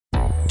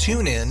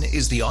TuneIn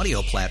is the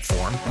audio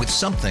platform with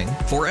something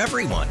for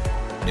everyone.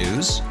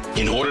 News.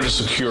 In order to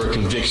secure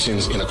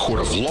convictions in a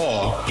court of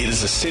law, it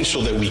is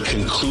essential that we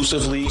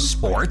conclusively.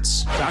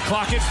 Sports. Shot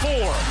clock at 4.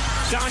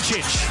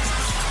 Doncic.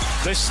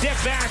 The step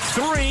back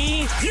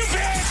 3. You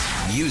bet.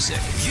 Music.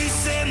 You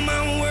set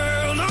my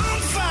world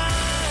on fire.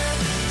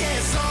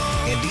 Yes,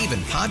 and even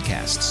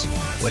podcasts.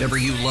 Whatever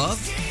you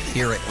love,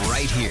 hear it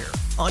right here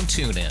on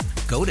TuneIn.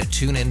 Go to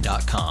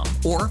TuneIn.com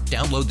or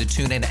download the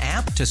TuneIn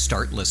app to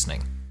start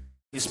listening.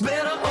 It's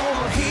better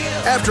over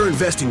here. After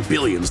investing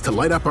billions to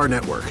light up our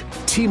network,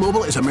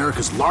 T-Mobile is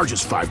America's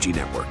largest 5G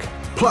network.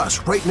 Plus,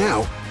 right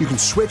now, you can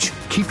switch,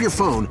 keep your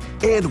phone,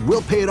 and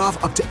we'll pay it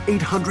off up to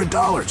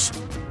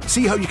 $800.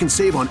 See how you can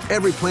save on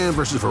every plan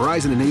versus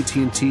Verizon and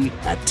AT&T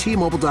at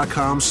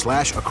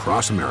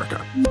T-Mobile.com/across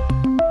America.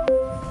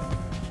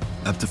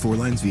 Up to 4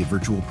 lines via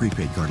virtual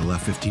prepaid card. Allow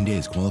 15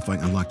 days. Qualifying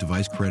unlocked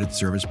device credit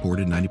service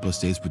ported 90+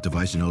 states with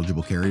device and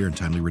eligible carrier and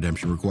timely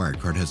redemption required.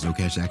 Card has no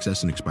cash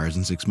access and expires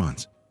in 6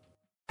 months.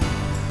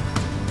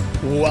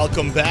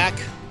 Welcome back.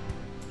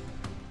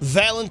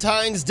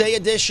 Valentine's Day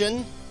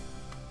edition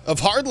of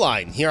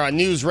Hardline here on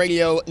News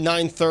Radio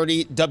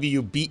 930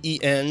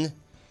 WBEN.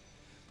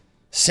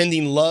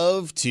 Sending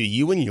love to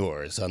you and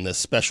yours on this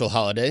special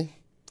holiday.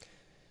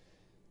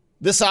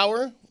 This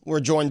hour, we're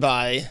joined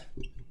by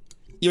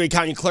Erie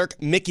County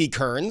Clerk Mickey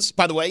Kearns.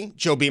 By the way,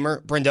 Joe Beamer,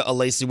 Brenda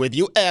Alesi with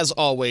you, as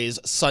always,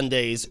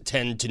 Sundays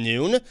 10 to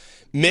noon.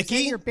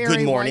 Mickey,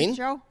 good morning. White,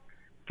 Joe?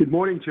 Good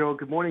morning, Joe.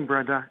 Good morning,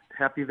 Brenda.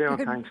 Happy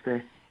Valentine's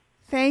Day.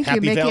 Thank you,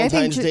 Happy Mickey.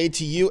 Valentine's Day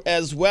to you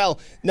as well.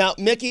 Now,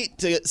 Mickey,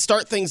 to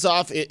start things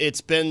off, it's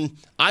been,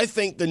 I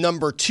think, the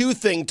number 2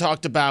 thing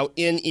talked about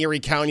in Erie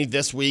County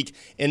this week,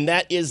 and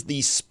that is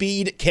the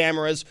speed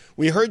cameras.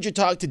 We heard you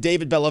talk to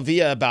David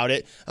Bellavia about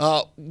it.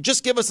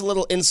 Just give us a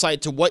little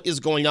insight to what is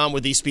going on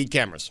with these speed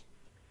cameras.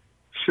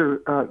 Sure.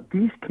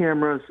 These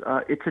cameras,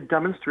 it's a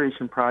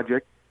demonstration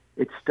project.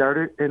 It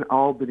started in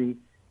Albany,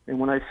 and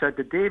when I said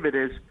to David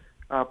is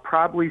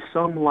probably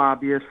some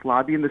lobbyists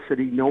lobbying the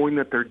city knowing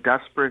that they're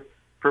desperate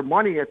for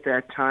money at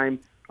that time,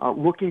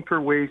 looking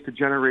for ways to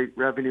generate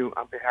revenue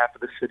on behalf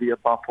of the city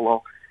of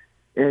Buffalo.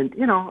 And,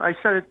 you know, I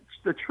said it's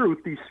the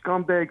truth. These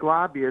scumbag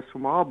lobbyists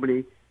from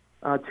Albany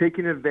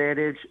taking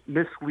advantage,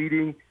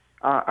 misleading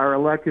our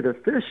elected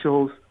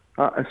officials,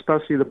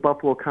 especially the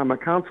Buffalo Common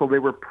Council. They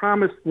were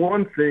promised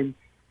one thing,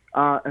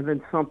 and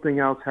then something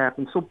else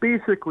happened. So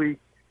basically,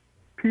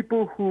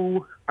 people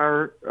who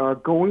are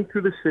going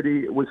through the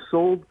city, it was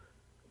sold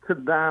to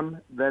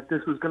them that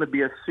this was going to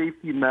be a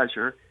safety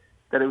measure,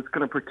 that it was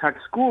going to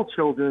protect school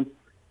children.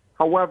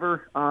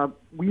 However,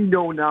 we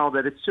know now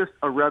that it's just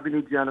a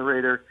revenue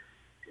generator,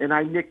 and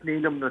I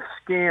nicknamed them the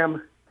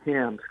scam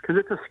cams because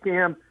it's a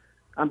scam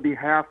on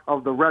behalf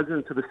of the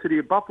residents of the city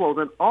of Buffalo,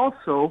 then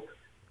also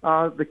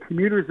the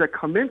commuters that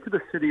come into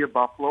the city of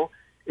Buffalo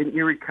in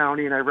Erie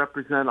County, and I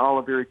represent all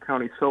of Erie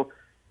County. So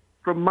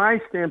from my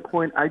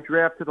standpoint, I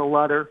drafted a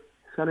letter,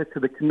 sent it to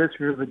the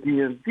commissioner of the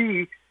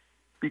DMV,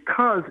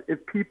 because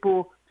if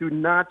people do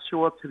not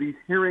show up to these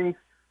hearings,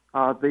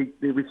 they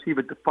receive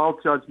a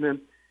default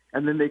judgment,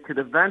 and then they could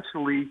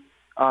eventually,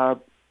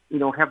 have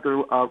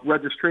their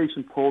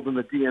registration pulled in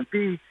the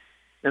DMV.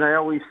 And I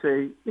always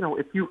say,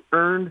 if you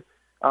earn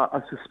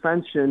a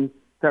suspension,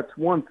 that's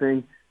one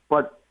thing.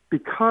 But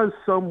because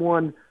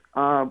someone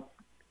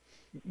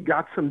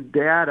got some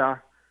data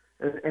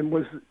and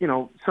was,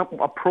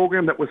 a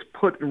program that was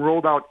put and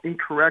rolled out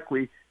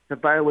incorrectly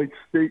that violates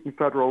state and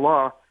federal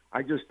law,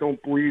 I just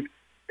don't believe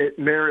it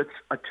merits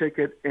a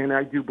ticket, and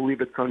I do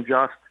believe it's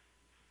unjust.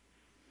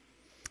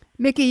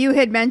 Mickey, you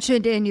had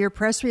mentioned in your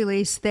press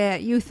release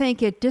that you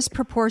think it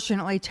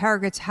disproportionately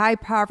targets high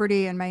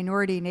poverty and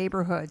minority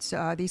neighborhoods,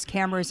 these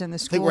cameras in the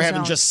school I think we're zone.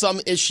 having just some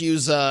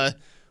issues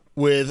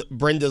with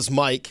Brenda's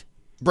mic.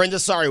 Brenda,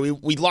 sorry,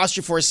 we lost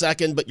you for a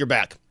second, but you're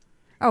back.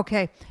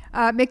 Okay.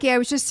 Mickey, I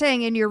was just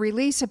saying in your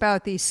release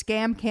about the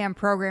scam cam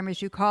program,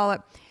 as you call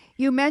it,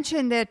 you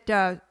mentioned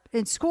that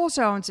in school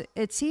zones,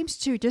 it seems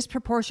to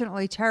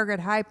disproportionately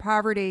target high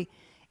poverty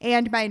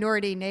and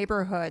minority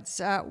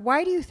neighborhoods.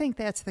 Why do you think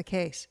that's the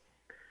case?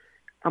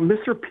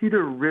 Mr.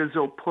 Peter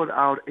Rizzo put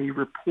out a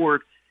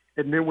report,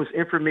 and there was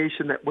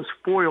information that was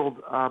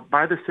foiled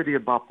by the city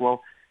of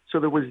Buffalo. So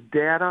there was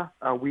data.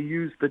 We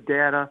used the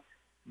data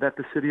that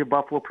the city of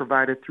Buffalo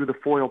provided through the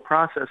FOIL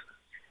process.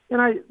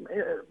 And I,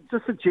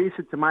 just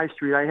adjacent to my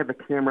street, I have a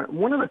camera.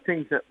 One of the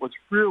things that was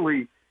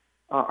really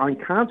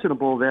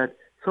unconscionable, that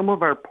some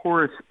of our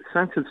poorest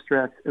census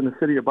tracts in the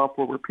city of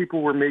Buffalo, where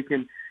people were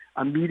making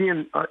a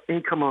median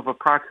income of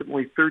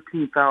approximately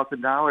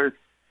 $13,000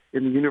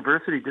 in the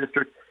university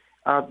district,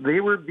 they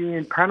were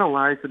being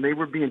penalized and they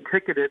were being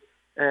ticketed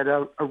at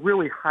a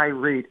really high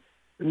rate.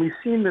 And we've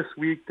seen this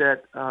week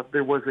that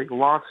there was a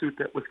lawsuit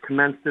that was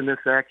commenced in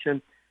this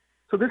action.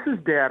 So this is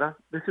data.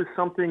 This is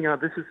something,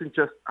 this isn't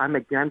just I'm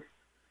against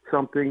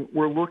something.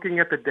 We're looking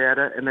at the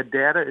data, and the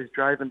data is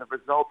driving the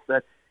results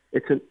that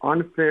it's an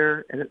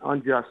unfair and an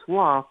unjust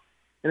law.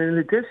 And in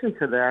addition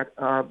to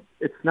that,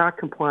 it's not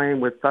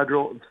complying with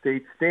federal and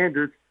state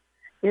standards.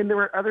 And there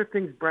are other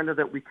things, Brenda,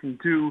 that we can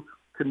do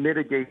to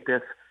mitigate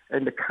this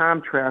and to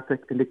calm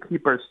traffic and to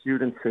keep our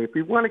students safe.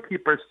 We want to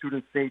keep our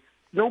students safe.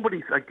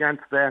 Nobody's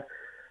against that.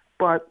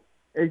 But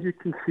as you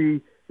can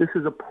see, this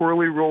is a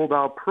poorly rolled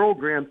out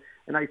program.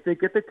 And I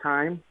think at the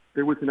time,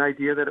 there was an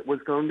idea that it was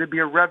going to be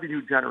a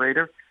revenue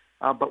generator.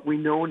 But we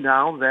know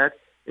now that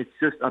it's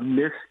just a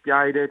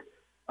misguided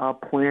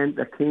plan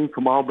that came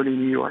from Albany,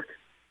 New York.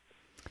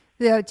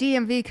 The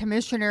DMV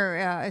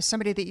commissioner is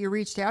somebody that you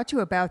reached out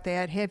to about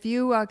that. Have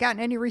you gotten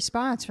any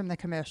response from the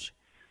commish?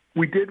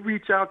 We did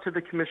reach out to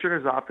the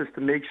commissioner's office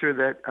to make sure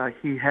that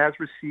he has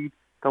received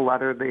the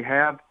letter. They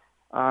have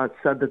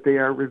said that they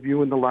are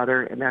reviewing the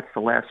letter, and that's the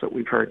last that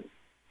we've heard.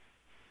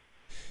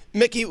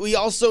 Mickey, we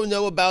also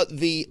know about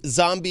the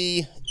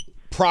zombie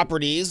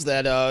properties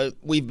that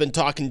we've been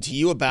talking to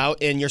you about,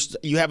 and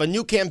you have a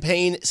new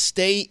campaign,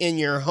 Stay in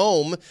Your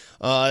Home,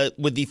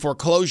 with the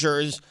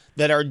foreclosures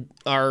that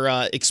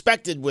are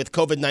expected with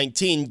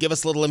COVID-19. Give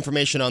us a little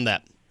information on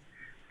that.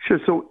 Sure.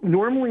 So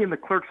normally in the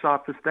clerk's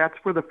office, that's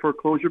where the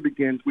foreclosure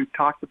begins. We've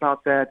talked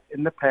about that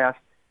in the past.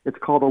 It's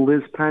called a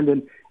Liz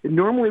Pendon. And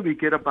normally we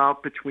get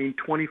about between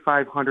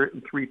 2,500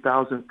 and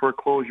 3,000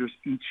 foreclosures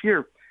each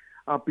year.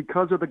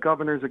 Because of the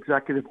governor's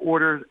executive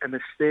orders and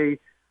the stay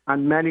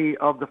on many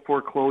of the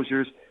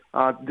foreclosures,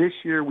 this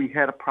year we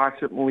had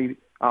approximately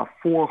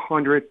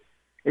 400.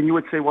 And you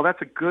would say, well,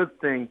 that's a good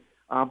thing.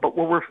 But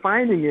what we're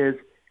finding is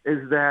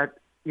that,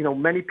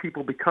 many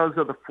people, because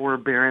of the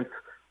forbearance,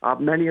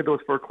 many of those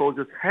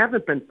foreclosures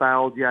haven't been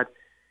filed yet.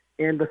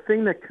 And the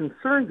thing that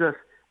concerns us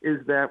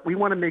is that we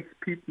want to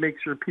make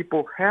sure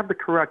people have the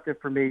correct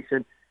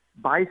information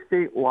by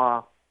state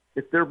law.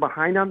 If they're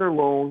behind on their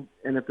loan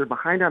and if they're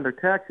behind on their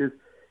taxes,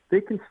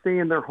 they can stay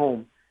in their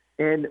home.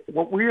 And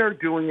what we are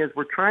doing is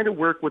we're trying to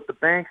work with the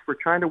banks, we're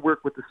trying to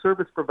work with the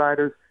service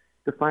providers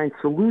to find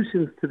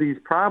solutions to these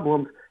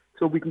problems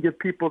so we can give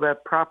people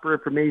that proper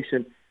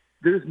information.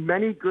 There's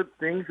many good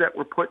things that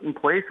were put in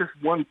place. This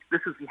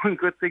is one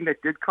good thing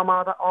that did come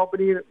out of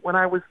Albany when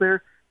I was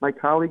there, my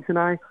colleagues and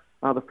I,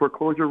 the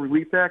Foreclosure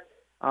Relief Act.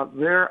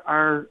 There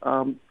are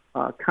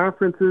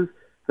conferences,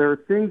 there are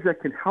things that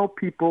can help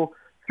people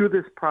through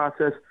this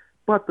process.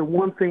 But the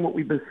one thing what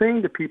we've been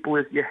saying to people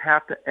is you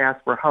have to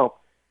ask for help.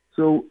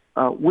 So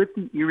with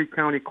the Erie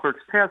County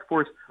Clerks Task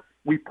Force,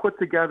 we put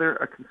together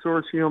a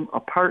consortium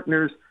of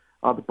partners,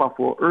 the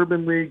Buffalo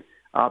Urban League,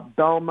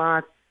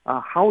 Belmont,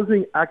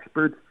 housing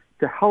experts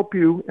to help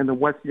you in the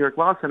West New York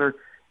Law Center.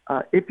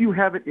 If you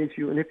have an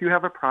issue and if you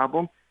have a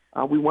problem,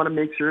 we want to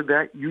make sure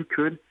that you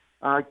could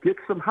get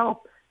some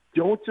help.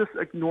 Don't just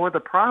ignore the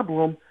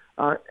problem.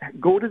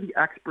 Go to the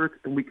experts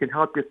and we can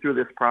help you through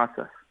this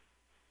process.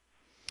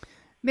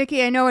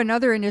 Mickey, I know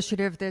another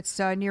initiative that's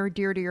near and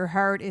dear to your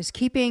heart is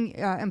keeping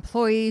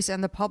employees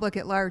and the public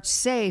at large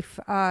safe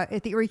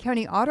at the Erie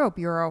County Auto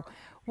Bureau.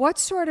 What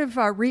sort of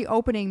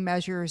reopening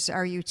measures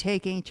are you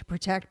taking to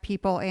protect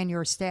people and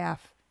your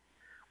staff?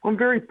 Well, I'm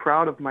very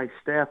proud of my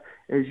staff.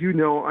 As you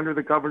know, under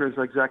the governor's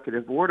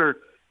executive order,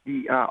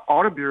 the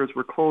auto bureaus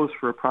were closed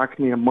for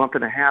approximately a month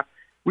and a half.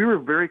 We were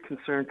very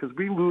concerned because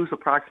we lose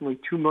approximately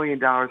 $2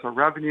 million of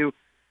revenue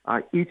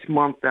each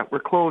month that we're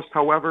closed.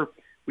 However,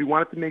 we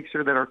wanted to make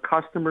sure that our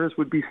customers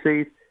would be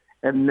safe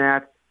and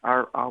that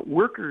our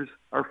workers,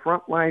 our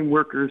frontline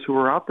workers who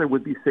are out there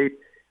would be safe.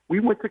 We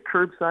went to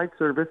curbside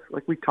service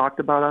like we talked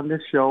about on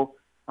this show,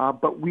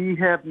 but we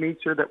have made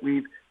sure that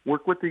we've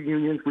worked with the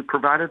unions. We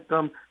provided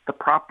them the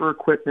proper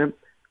equipment,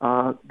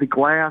 the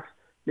glass,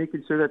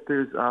 making sure that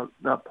there's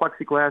the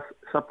plexiglass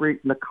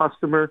separating the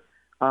customer.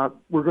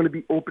 We're going to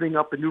be opening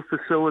up a new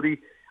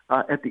facility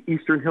at the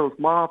Eastern Hills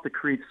Mall to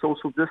create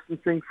social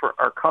distancing for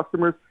our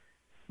customers.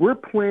 We're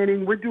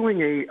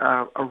doing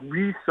a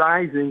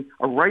resizing,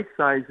 a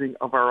right-sizing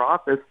of our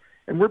office,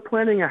 and we're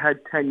planning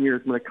ahead 10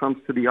 years when it comes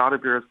to the auto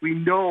bureaus. We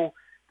know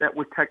that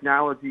with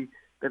technology,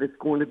 that it's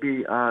going to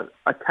be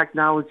a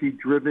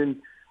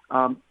technology-driven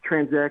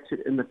transaction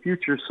in the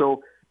future.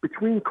 So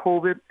between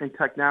COVID and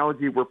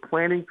technology, we're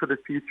planning for the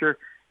future,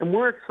 and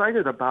we're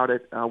excited about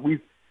it.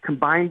 We've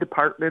combined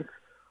departments.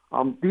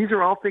 These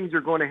are all things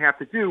you're going to have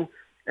to do,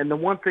 and the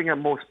one thing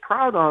I'm most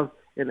proud of,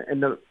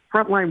 and the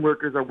frontline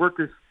workers, our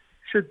workers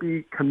should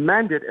be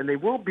commended, and they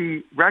will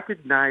be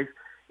recognized,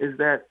 is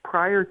that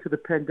prior to the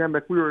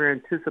pandemic, we were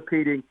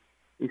anticipating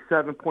a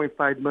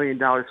 $7.5 million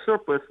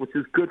surplus, which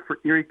is good for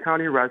Erie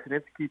County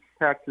residents, keeps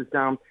taxes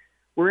down.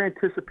 We're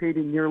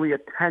anticipating nearly a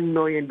 $10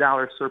 million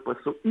surplus.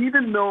 So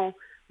even though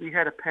we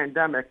had a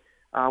pandemic,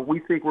 we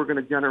think we're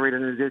going to generate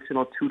an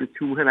additional $2 to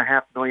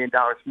 $2.5 million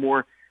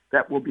more.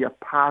 That will be a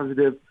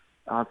positive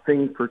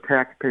thing for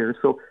taxpayers.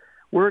 So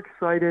we're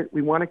excited.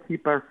 We want to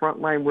keep our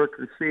frontline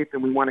workers safe,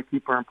 and we want to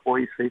keep our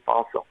employees safe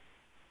also.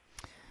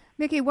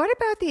 Mickey, what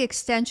about the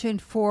extension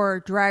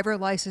for driver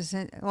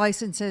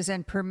licenses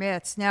and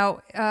permits? Now,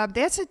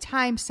 that's a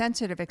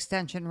time-sensitive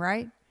extension,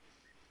 right?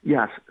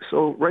 Yes.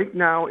 So right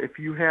now, if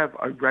you have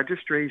a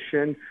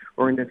registration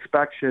or an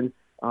inspection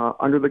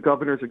under the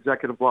governor's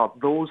executive law,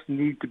 those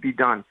need to be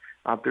done.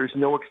 There's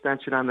no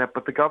extension on that.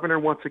 But the governor,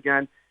 once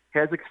again,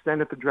 has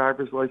extended the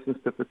driver's license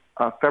to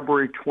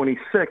February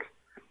 26th.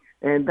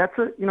 And that's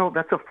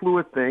a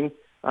fluid thing.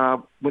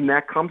 When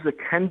that comes, it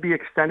can be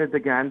extended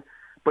again.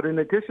 But in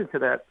addition to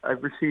that,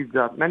 I've received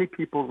many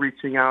people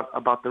reaching out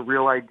about the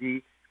Real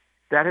ID.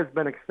 That has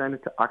been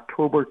extended to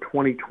October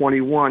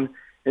 2021.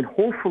 And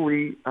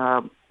hopefully,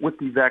 with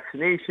the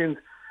vaccinations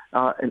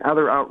and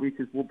other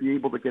outreaches, we'll be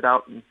able to get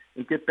out and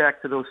get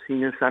back to those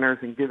senior centers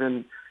and give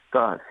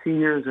the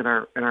seniors and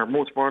our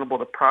most vulnerable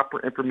the proper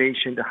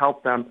information to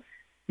help them.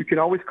 You can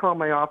always call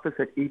my office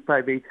at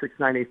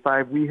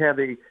 858-6985. We have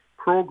a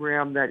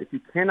program that if you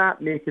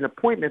cannot make an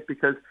appointment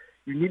because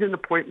you need an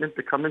appointment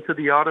to come into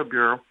the Auto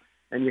Bureau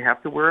and you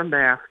have to wear a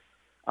mask,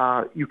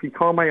 you can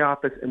call my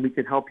office and we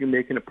can help you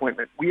make an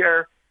appointment. We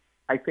are,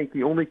 I think,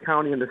 the only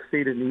county in the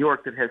state of New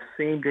York that has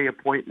same-day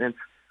appointments,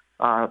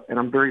 and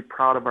I'm very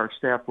proud of our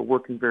staff. We're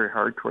working very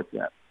hard towards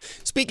that.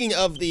 Speaking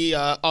of the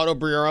Auto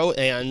Bureau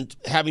and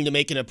having to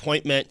make an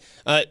appointment,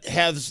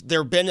 has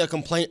there been a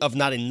complaint of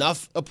not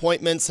enough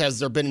appointments? Has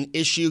there been an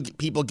issue,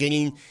 people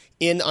getting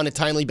in on a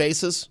timely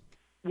basis?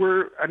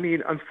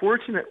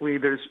 Unfortunately,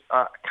 there's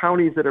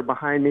counties that are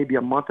behind maybe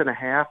a month and a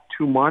half,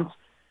 2 months.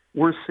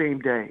 We're same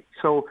day.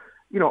 So,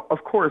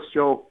 of course,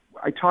 Joe,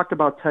 I talked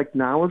about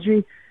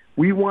technology.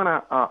 We want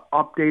to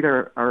update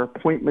our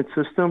appointment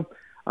system.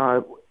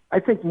 I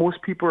think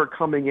most people are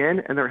coming in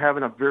and they're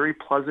having a very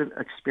pleasant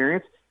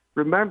experience.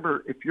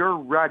 Remember, if you're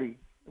ready,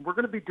 we're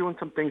going to be doing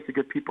some things to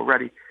get people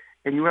ready,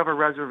 and you have a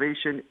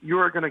reservation, you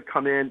are going to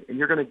come in and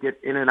you're going to get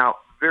in and out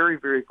very,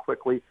 very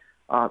quickly.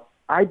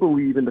 I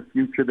believe in the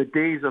future, the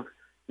days of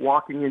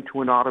walking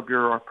into an Auto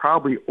Bureau are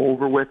probably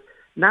over with,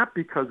 not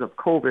because of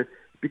COVID,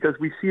 because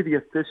we see the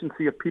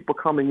efficiency of people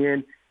coming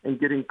in and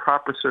getting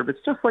proper service,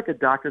 just like a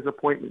doctor's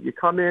appointment. You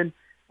come in,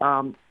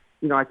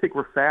 I think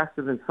we're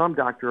faster than some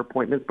doctor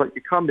appointments, but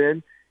you come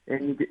in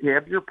and you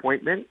have your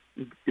appointment,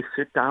 you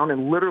sit down,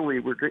 and literally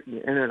we're getting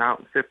you in and out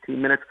in 15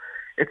 minutes.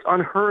 It's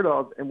unheard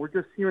of, and we're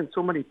just hearing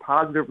so many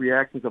positive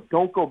reactions of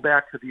don't go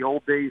back to the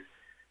old days.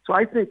 So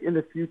I think in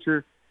the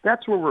future,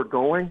 that's where we're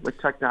going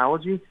with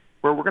technology,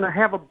 where we're going to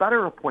have a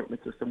better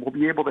appointment system. We'll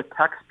be able to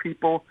text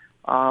people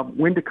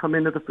when to come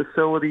into the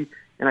facility,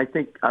 and I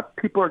think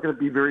people are going to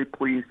be very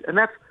pleased. And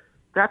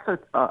that's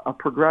a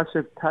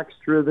progressive,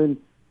 text-driven,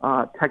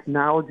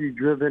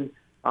 technology-driven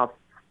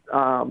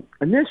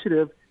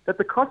initiative that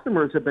the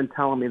customers have been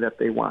telling me that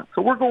they want.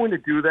 So we're going to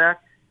do that,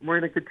 and we're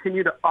going to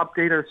continue to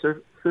update our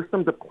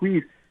system to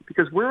please,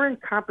 because we're in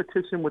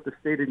competition with the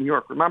state of New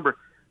York. Remember,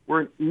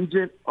 we're an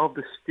agent of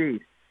the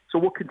state. So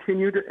we'll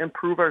continue to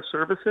improve our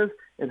services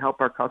and help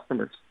our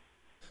customers.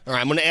 All right,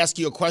 I'm going to ask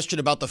you a question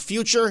about the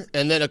future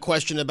and then a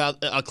question about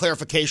a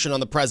clarification on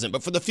the present.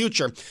 But for the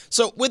future,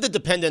 so with the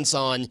dependence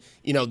on,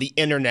 the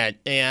internet,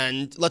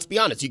 and let's be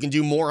honest, you can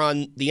do more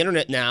on the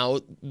internet now,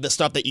 the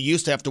stuff that you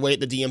used to have to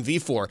wait at the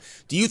DMV for.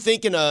 Do you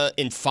think in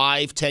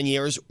 5-10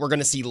 years we're going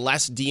to see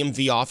less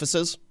DMV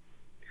offices?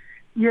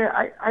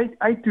 Yeah,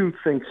 I do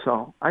think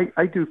so.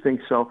 I do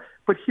think so.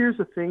 But here's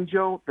the thing,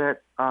 Joe,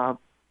 that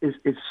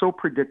is so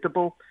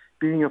predictable.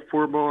 Being a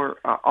former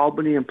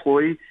Albany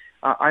employee,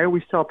 I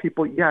always tell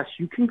people, yes,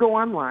 you can go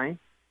online,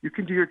 you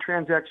can do your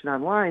transaction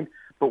online,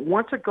 but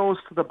once it goes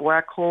to the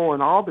black hole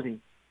in Albany,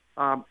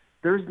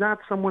 there's not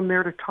someone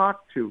there to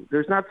talk to.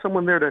 There's not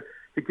someone there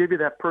to give you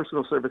that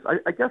personal service.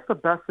 I guess the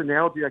best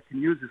analogy I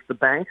can use is the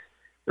banks.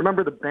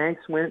 Remember, the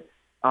banks went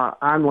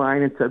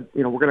online and said,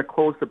 we're going to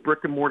close the brick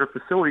and mortar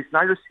facilities.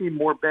 Now you're seeing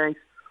more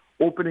banks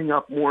opening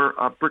up more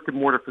brick and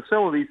mortar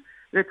facilities.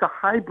 And it's a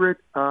hybrid.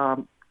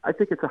 I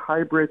think it's a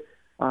hybrid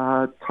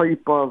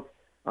type of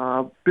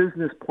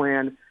business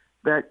plan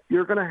that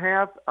you're going to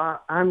have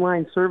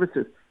online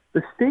services.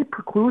 The state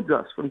precludes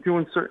us from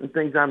doing certain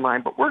things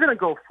online, but we're going to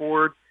go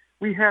forward.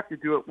 We have to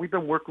do it. We've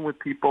been working with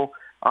people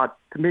to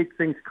make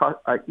things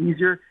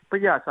easier.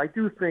 But yes, I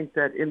do think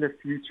that in the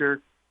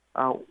future,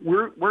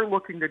 we're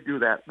looking to do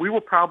that. We will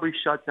probably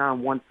shut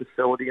down one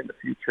facility in the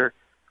future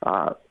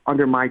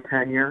under my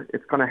tenure.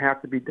 It's going to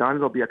have to be done.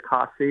 It'll be a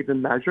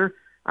cost-saving measure.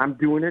 I'm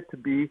doing it to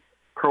be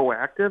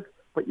proactive.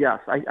 But yes,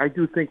 I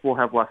do think we'll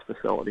have less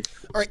facilities.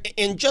 All right,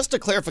 and just a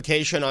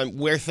clarification on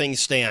where things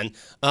stand.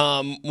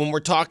 When we're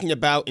talking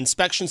about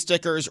inspection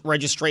stickers,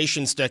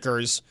 registration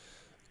stickers,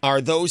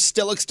 are those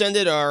still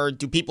extended, or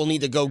do people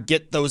need to go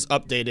get those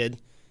updated?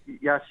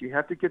 Yes, you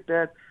have to get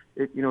that.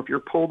 If you're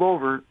pulled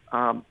over,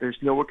 there's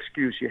no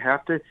excuse. You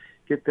have to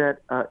get that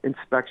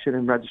inspection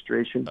and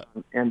registration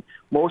done. And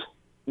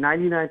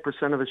 99%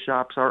 of the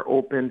shops are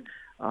open.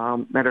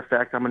 Matter of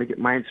fact, I'm going to get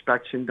my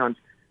inspection done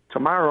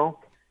tomorrow.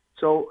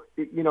 So,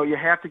 you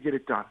have to get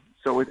it done.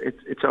 So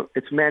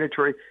it's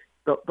mandatory.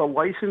 The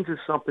license is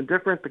something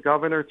different. The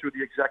governor, through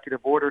the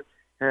executive order,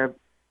 have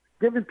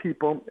given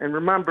people, and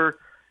remember,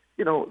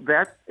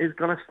 that is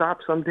going to stop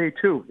someday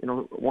too.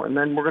 And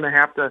then we're going to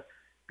have to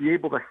be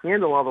able to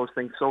handle all those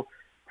things. So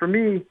for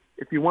me,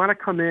 if you want to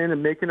come in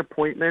and make an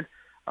appointment,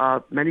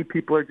 many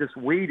people are just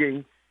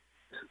waiting,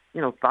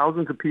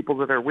 thousands of people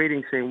that are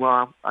waiting saying,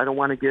 well, I don't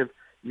want to give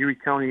Erie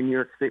County and New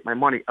York State my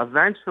money.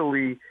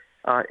 Eventually,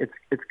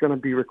 it's going to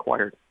be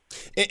required.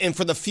 And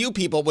for the few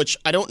people, which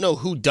I don't know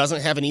who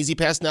doesn't have an Easy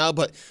Pass now,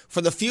 but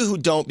for the few who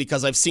don't,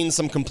 because I've seen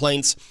some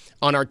complaints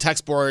on our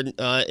text board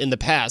in the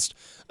past,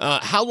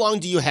 how long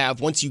do you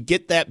have once you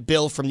get that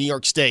bill from New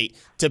York State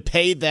to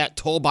pay that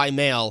toll by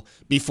mail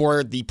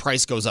before the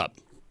price goes up?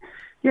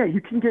 Yeah,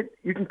 you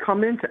can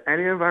come into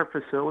any of our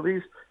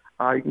facilities.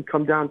 You can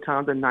come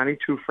downtown to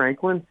 92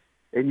 Franklin,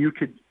 and you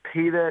could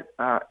pay that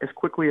as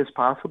quickly as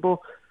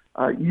possible.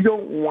 You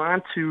don't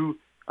want to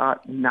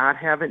not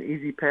have an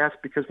Easy Pass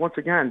because, once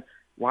again,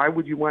 why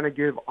would you want to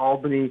give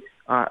Albany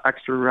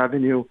extra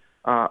revenue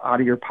out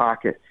of your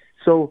pocket?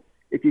 So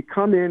if you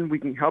come in, we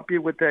can help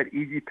you with that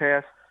Easy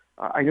Pass.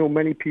 I know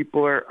many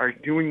people are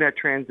doing that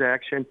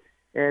transaction,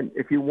 and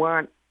if you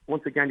want,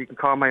 once again, you can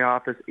call my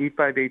office,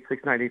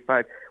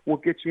 858-6985. We'll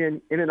get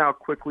you in and out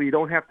quickly. You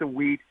don't have to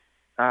wait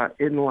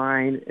in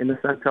line in the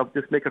sense of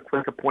just make a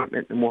quick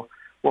appointment, and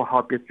we'll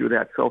help you through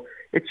that. So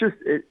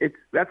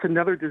that's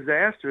another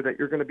disaster that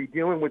you're going to be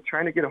dealing with,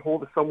 trying to get a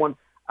hold of someone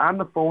on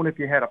the phone if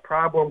you had a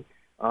problem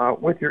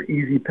with your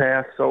Easy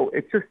Pass. So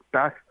it's just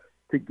best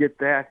to get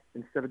that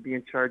instead of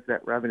being charged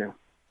that revenue.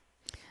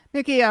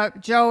 Mickey,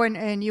 Joe,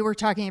 and you were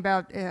talking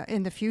about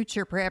in the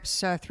future,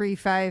 perhaps 3,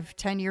 5,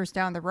 10 years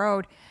down the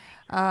road,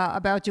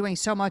 about doing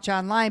so much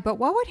online. But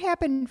what would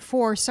happen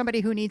for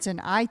somebody who needs an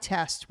eye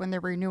test when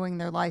they're renewing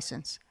their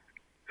license?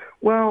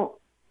 Well,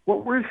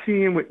 what we're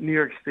seeing with New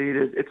York State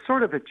is it's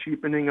sort of a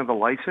cheapening of the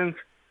license,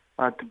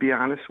 to be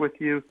honest with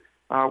you.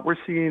 We're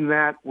seeing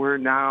that where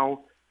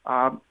now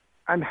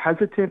I'm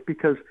hesitant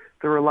because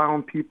they're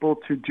allowing people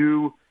to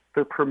do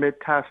their permit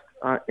test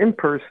in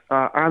person,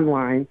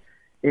 online.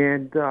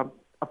 And,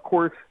 of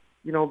course,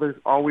 there's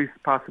always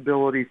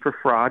possibility for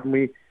fraud. And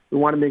we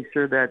want to make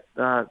sure that,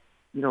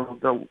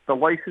 the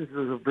license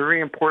is a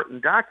very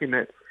important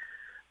document.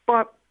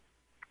 But,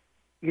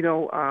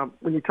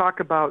 when you talk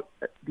about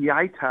the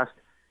eye test,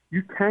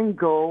 you can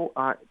go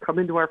come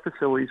into our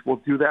facilities. We'll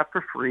do that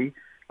for free.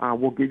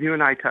 We'll give you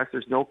an eye test.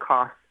 There's no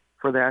cost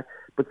for that.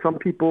 But some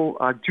people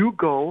do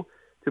go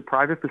to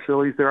private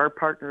facilities. There are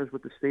partners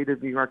with the state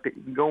of New York that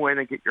you can go in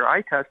and get your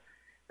eye test.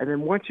 And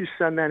then once you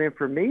send that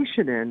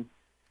information in,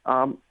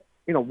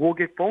 we'll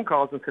get phone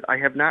calls and said, I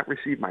have not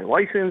received my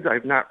license. I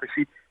have not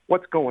received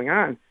what's going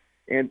on.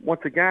 And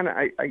once again,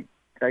 I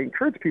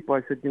encourage people.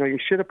 I said, you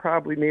should have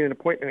probably made an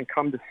appointment and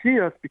come to see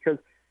us because,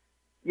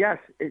 yes,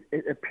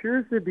 it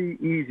appears to be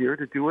easier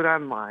to do it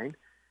online,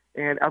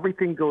 and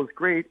everything goes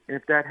great. And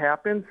if that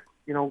happens,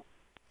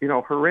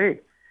 hooray.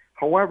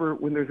 However,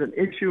 when there's an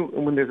issue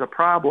and when there's a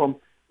problem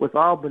with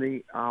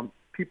Albany,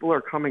 people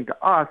are coming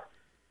to us.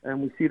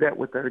 And we see that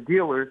with our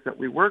dealers that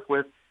we work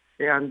with.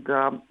 And,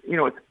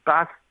 it's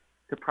best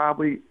to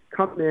probably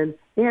come in.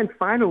 And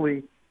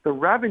finally, the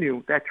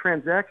revenue, that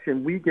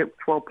transaction, we get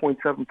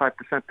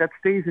 12.75%. That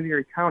stays in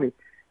Erie County.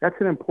 That's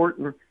an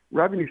important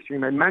revenue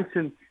stream. I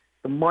mentioned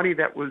the money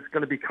that was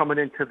going to be coming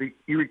into the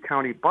Erie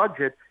County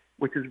budget,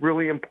 which is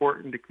really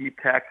important to keep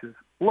taxes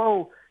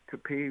low, to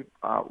pave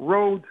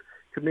roads,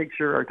 to make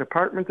sure our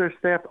departments are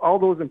staffed, all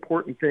those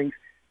important things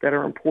that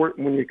are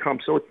important when you come.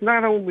 So it's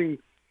not only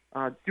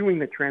doing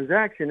the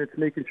transaction, it's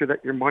making sure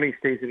that your money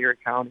stays in Erie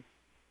County.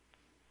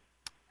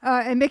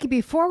 And Mickey,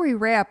 before we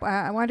wrap,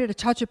 I wanted to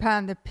touch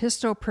upon the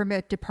pistol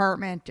permit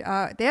department.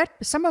 That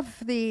some of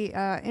the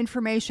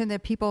information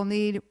that people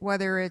need,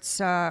 whether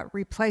it's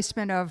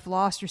replacement of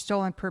lost or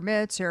stolen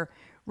permits or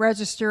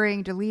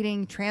registering,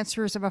 deleting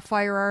transfers of a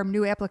firearm,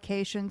 new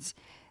applications,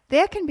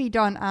 that can be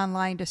done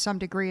online to some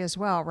degree as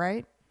well,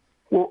 right?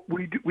 Well,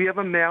 we have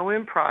a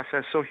mail-in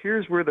process. So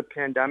here's where the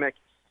pandemic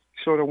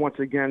sort of once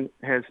again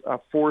has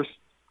forced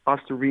us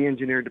to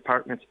re-engineer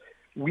departments.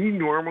 We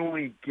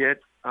normally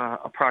get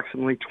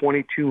approximately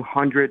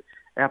 2,200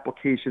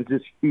 applications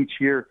each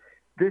year.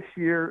 This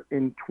year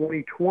in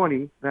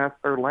 2020,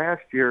 or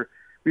last year,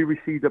 we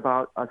received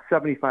about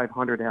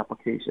 7,500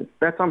 applications.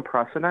 That's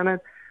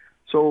unprecedented.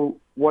 So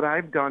what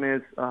I've done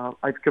is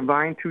I've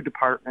combined two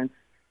departments.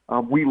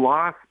 We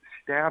lost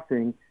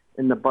staffing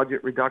in the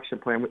budget reduction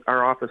plan.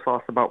 Our office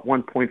lost about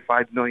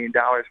 $1.5 million.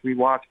 We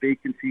lost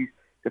vacancies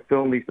to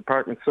fill in these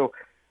departments. So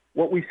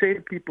what we say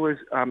to people is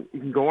you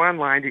can go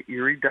online to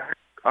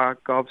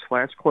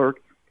erie.gov/clerk,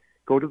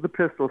 go to the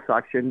pistol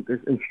section.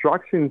 There's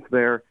instructions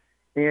there,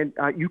 and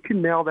you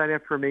can mail that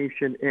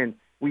information in.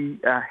 We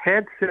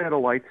had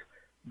satellites,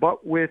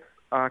 but with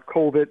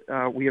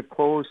COVID, we have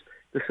closed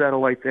the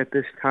satellites at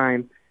this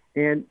time.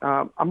 And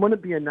I'm going to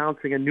be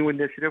announcing a new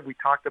initiative. We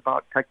talked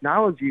about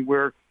technology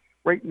where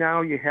right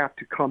now you have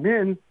to come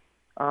in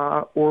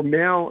or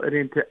mail it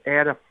in to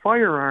add a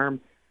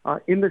firearm.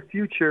 In the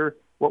future,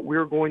 what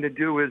we're going to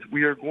do is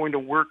we are going to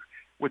work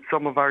with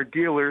some of our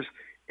dealers,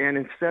 and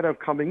instead of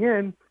coming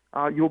in,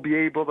 you'll be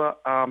able to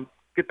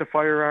get the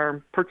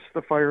firearm, purchase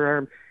the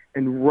firearm,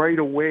 and right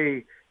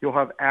away you'll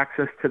have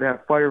access to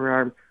that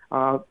firearm.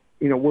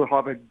 We'll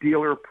have a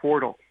dealer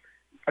portal.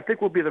 I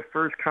think we'll be the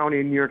first county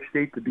in New York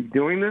State to be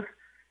doing this,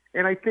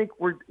 and I think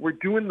we're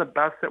doing the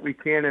best that we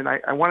can. And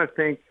I want to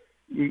thank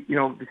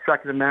the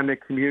Second Amendment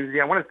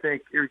community. I want to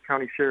thank Erie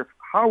County Sheriff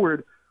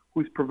Howard,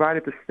 who's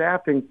provided the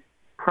staffing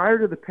prior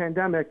to the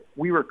pandemic,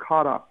 we were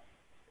caught up.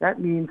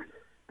 That means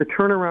the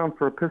turnaround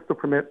for a pistol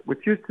permit, which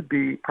used to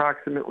be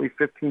approximately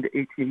 15 to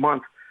 18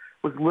 months,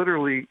 was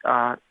literally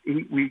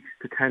 8 weeks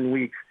to 10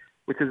 weeks,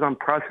 which is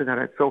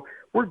unprecedented. So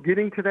we're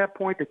getting to that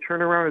point. The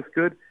turnaround is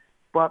good,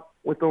 but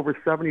with over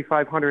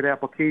 7,500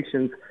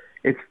 applications,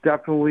 it's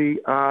definitely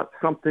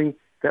something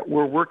that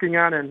we're working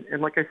on.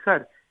 And like I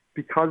said,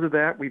 because of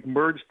that, we've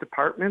merged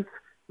departments,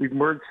 we've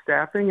merged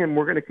staffing, and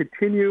we're going to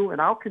continue, and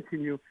I'll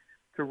continue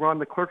to run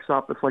the clerk's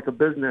office like a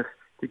business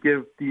to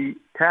give the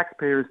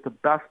taxpayers the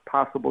best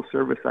possible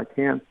service I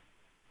can.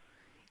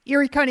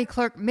 Erie County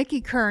Clerk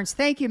Mickey Kearns.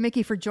 Thank you,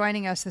 Mickey, for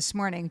joining us this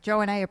morning.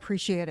 Joe and I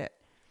appreciate it.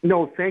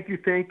 No, thank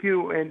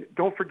you. And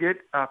don't forget,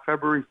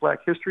 February's Black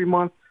History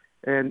Month,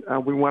 and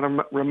we want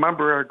to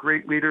remember our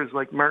great leaders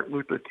like Martin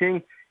Luther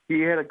King.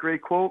 He had a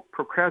great quote: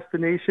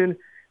 procrastination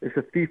is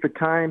a thief of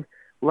time.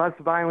 Less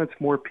violence,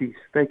 more peace.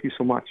 Thank you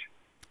so much.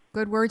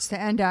 Good words to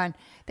end on.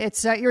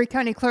 It's Erie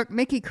County Clerk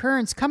Mickey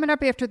Kearns. Coming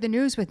up after the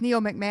news with Neil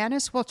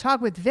McManus, we'll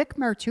talk with Vic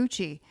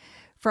Martucci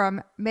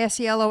from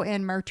Masiello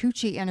and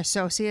Martucci and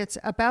Associates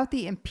about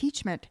the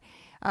impeachment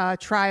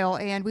trial.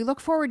 And we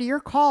look forward to your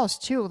calls,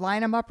 too.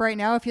 Line them up right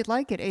now if you'd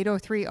like at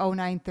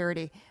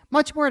 803-0930.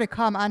 Much more to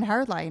come on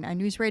Hardline on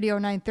News Radio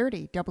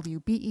 930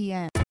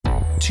 WBEN.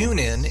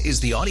 TuneIn is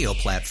the audio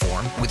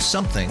platform with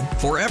something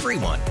for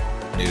everyone.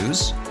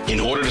 News. In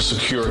order to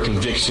secure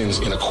convictions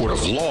in a court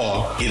of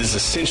law, it is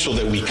essential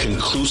that we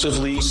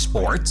conclusively.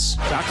 Sports.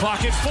 Shot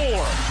clock at 4.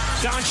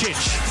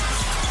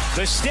 Doncic.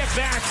 The step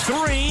back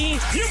 3.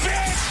 You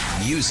bet.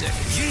 Music.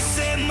 You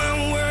set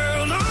my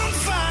world on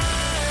fire.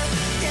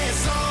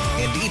 Yes,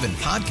 and even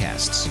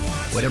podcasts.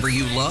 Whatever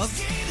you love,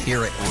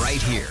 hear it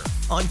right here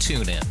on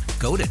TuneIn.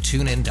 Go to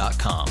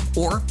TuneIn.com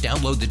or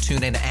download the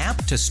TuneIn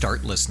app to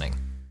start listening.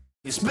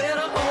 It's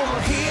better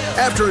over here.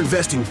 After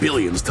investing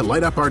billions to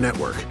light up our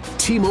network,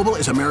 T-Mobile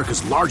is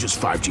America's largest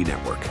 5G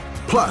network.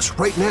 Plus,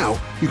 right now,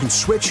 you can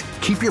switch,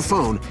 keep your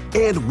phone,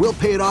 and we'll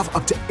pay it off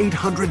up to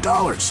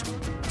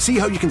 $800. See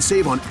how you can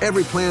save on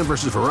every plan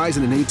versus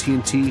Verizon and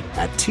AT&T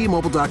at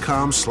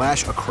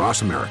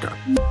T-Mobile.com/across America.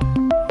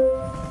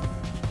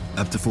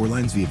 Up to 4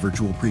 lines via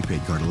virtual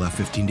prepaid card. Allow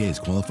 15 days.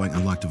 Qualifying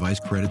unlocked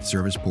device credit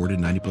service ported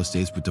 90-plus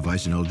days with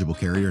device and eligible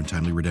carrier and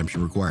timely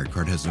redemption required.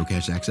 Card has no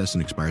cash access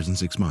and expires in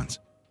 6 months.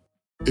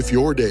 If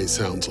your day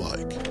sounds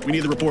like, we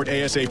need the report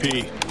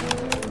ASAP,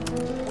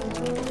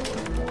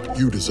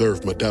 you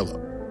deserve Modelo.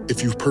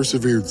 If you've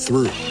persevered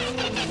through,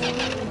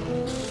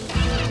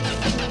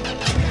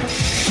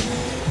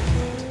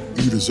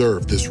 you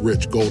deserve this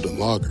rich golden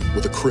lager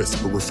with a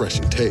crisp but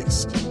refreshing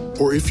taste.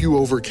 Or if you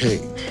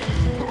overcame.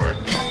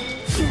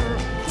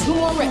 2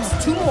 more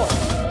reps, 2 more.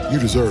 You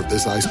deserve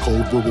this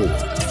ice-cold reward.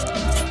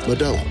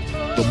 Modelo,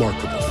 the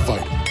Markable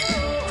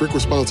Fighter. Drink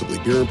responsibly.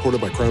 Beer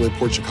imported by Crown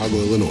Imports, Chicago,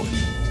 Illinois.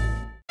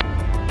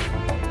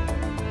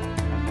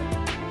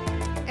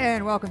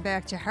 And welcome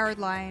back to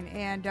Hardline.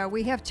 And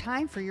we have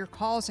time for your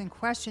calls and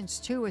questions,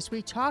 too, as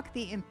we talk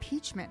the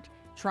impeachment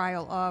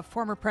trial of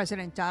former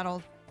President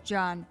Donald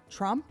John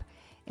Trump.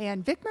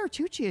 And Vic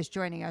Martucci is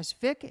joining us.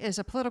 Vic is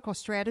a political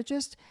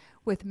strategist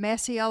with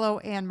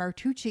Masiello and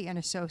Martucci and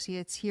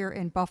Associates here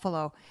in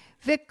Buffalo.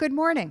 Vic, good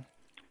morning.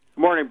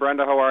 Good morning,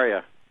 Brenda. How are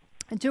you?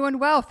 Doing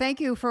well. Thank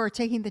you for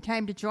taking the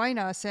time to join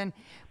us. And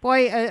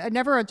boy,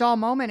 never a dull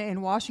moment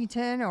in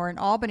Washington or in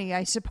Albany,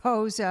 I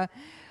suppose.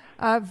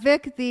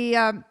 Vic,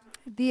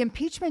 the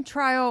impeachment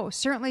trial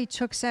certainly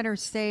took center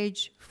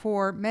stage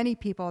for many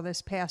people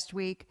this past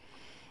week.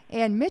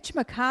 And Mitch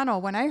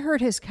McConnell, when I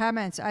heard his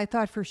comments, I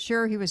thought for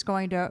sure he was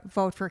going to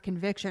vote for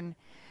conviction.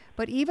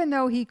 But even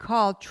though he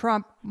called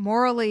Trump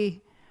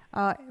morally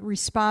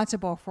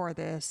responsible for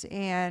this,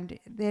 and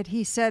that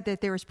he said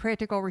that there was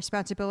practical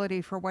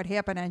responsibility for what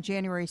happened on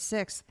January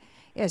 6th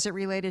as it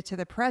related to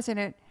the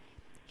president,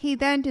 he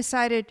then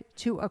decided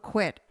to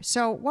acquit.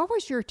 So what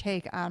was your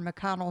take on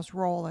McConnell's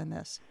role in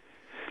this?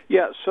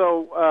 Yeah,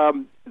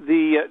 so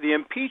the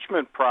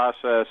impeachment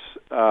process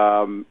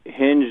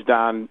hinged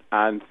on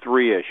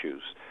 3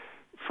 issues.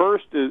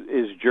 First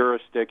is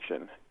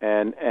jurisdiction,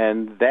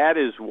 and that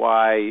is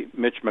why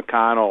Mitch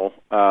McConnell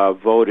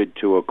voted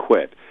to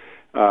acquit.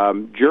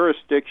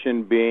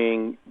 Jurisdiction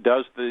being,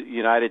 does the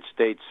United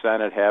States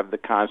Senate have the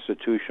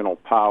constitutional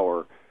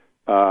power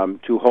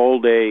to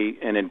hold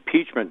an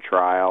impeachment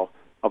trial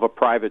of a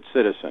private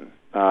citizen?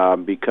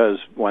 Because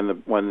when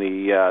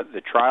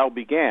the trial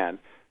began,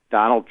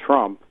 Donald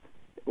Trump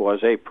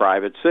was a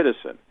private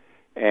citizen.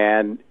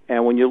 And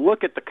when you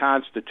look at the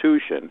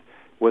Constitution,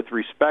 with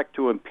respect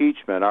to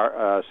impeachment,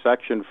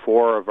 Section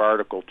 4 of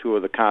Article 2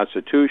 of the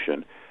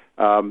Constitution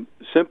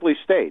simply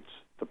states,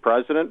 the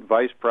President,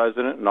 Vice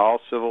President, and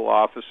all civil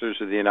officers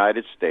of the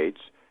United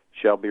States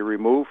shall be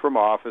removed from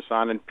office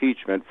on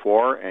impeachment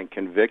for and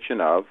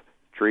conviction of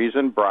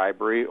treason,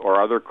 bribery,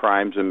 or other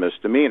crimes and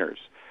misdemeanors.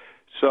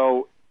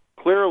 So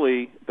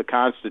clearly the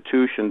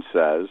Constitution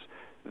says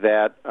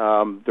that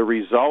the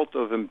result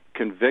of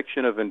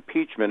conviction of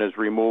impeachment is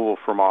removal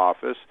from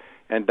office,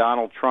 and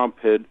Donald Trump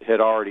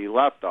had already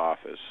left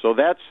office. So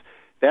that's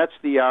That's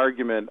the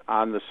argument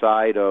on the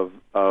side of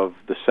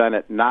the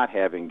Senate not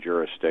having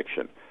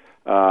jurisdiction.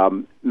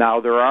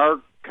 Now, there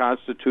are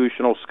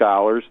constitutional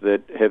scholars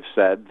that have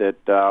said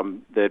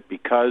that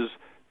because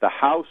the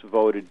House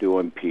voted to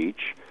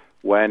impeach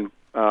when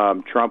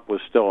Trump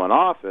was still in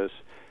office,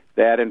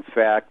 that in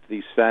fact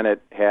the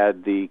Senate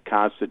had the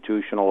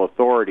constitutional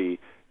authority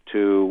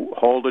to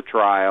hold a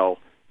trial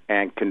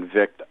and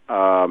convict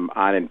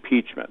on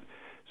impeachment.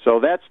 So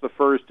that's the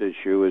first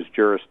issue, is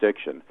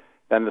jurisdiction.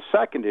 Then the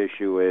second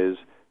issue is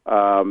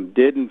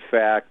did in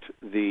fact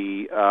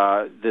the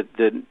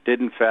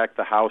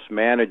House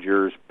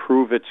managers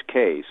prove its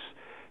case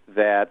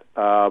that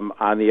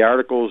on the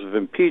articles of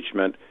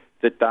impeachment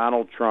that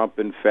Donald Trump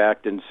in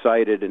fact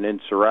incited an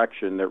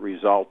insurrection that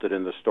resulted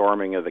in the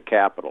storming of the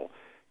Capitol,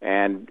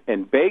 and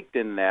baked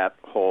in that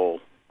whole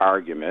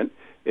argument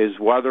is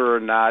whether or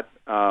not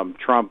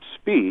Trump's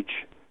speech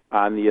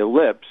on the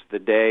ellipse the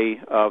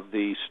day of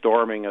the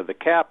storming of the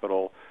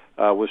Capitol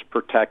was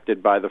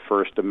protected by the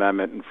First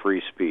Amendment and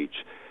free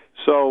speech.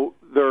 So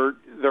there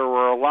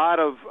were a lot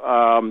of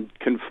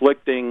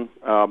conflicting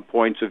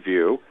points of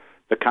view.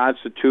 The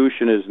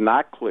Constitution is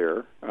not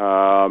clear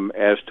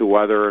as to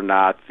whether or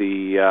not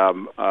a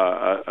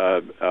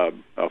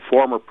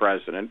former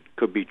president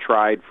could be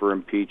tried for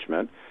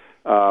impeachment.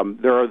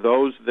 There are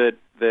those that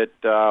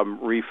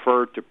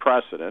refer to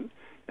precedent,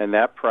 and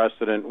that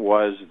precedent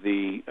was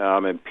the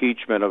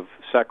impeachment of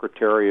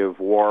Secretary of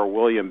War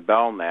William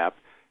Belknap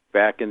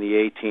back in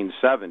the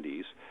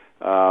 1870s,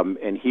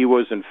 and he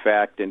was in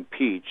fact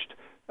impeached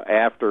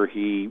after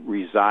he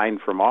resigned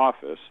from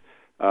office,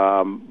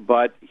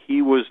 but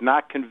he was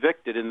not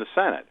convicted in the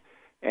Senate.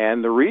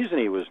 And the reason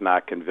he was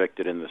not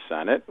convicted in the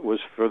Senate was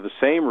for the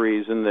same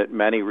reason that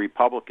many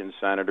Republican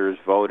senators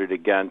voted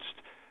against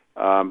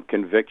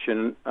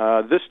conviction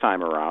this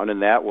time around,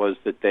 and that was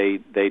that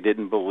they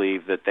didn't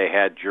believe that they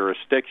had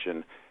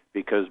jurisdiction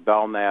because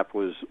Belknap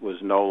was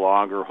no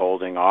longer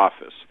holding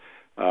office.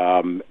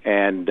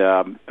 And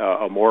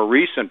a more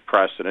recent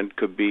precedent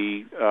could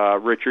be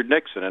Richard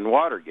Nixon and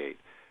Watergate.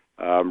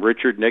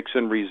 Richard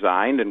Nixon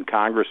resigned, and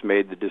Congress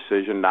made the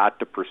decision not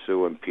to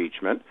pursue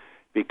impeachment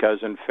because,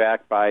 in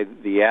fact, by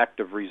the act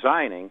of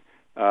resigning,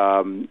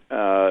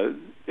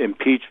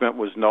 impeachment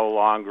was no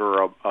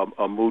longer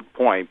a moot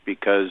point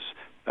because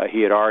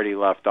he had already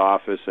left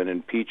office, and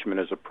impeachment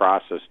is a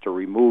process to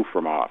remove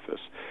from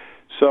office.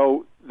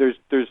 So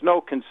there's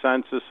no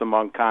consensus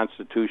among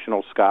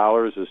constitutional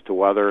scholars as to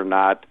whether or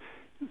not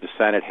the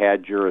Senate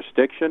had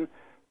jurisdiction,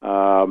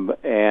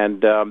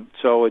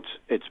 so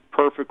it's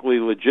perfectly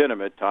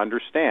legitimate to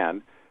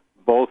understand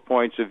both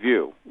points of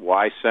view: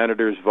 why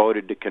senators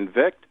voted to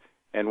convict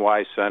and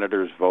why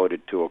senators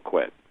voted to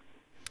acquit.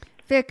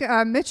 Vic,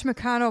 Mitch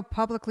McConnell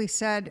publicly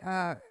said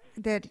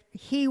that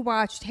he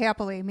watched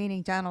happily,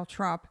 meaning Donald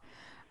Trump,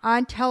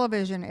 on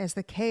television as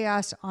the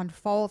chaos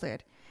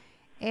unfolded,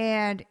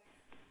 and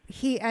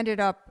he ended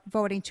up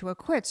voting to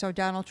acquit. So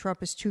Donald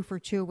Trump is 2 for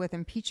 2 with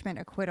impeachment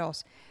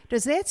acquittals.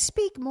 Does that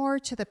speak more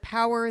to the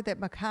power that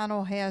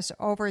McConnell has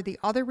over the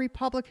other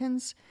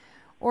Republicans,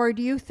 or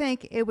do you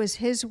think it was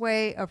his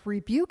way of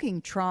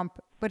rebuking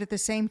Trump, but at the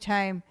same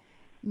time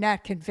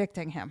not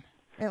convicting him?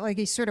 Like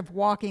he's sort of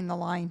walking the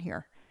line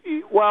here.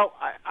 Well,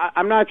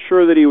 I'm not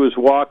sure that he was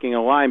walking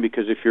a line,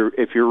 because if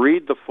you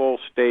read the full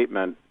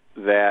statement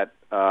that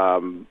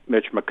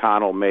Mitch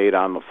McConnell made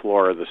on the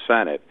floor of the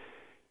Senate,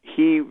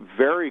 he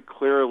very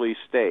clearly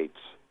states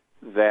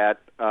that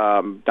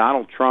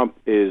Donald Trump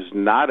is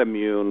not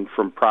immune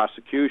from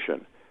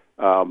prosecution,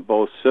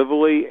 both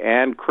civilly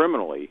and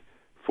criminally,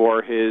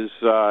 for his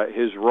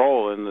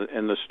role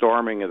in the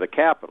storming of the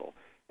Capitol,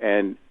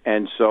 and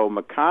so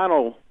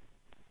McConnell,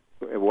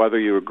 whether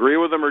you agree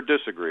with him or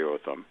disagree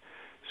with him,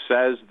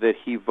 says that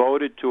he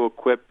voted to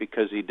acquit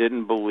because he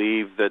didn't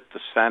believe that the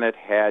Senate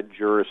had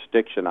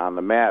jurisdiction on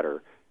the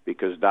matter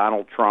because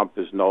Donald Trump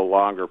is no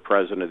longer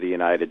president of the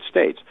United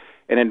States.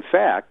 And in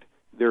fact,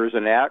 there is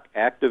an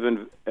active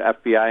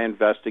FBI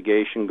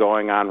investigation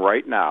going on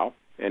right now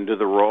into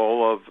the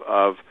role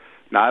of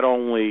not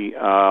only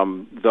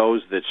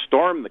those that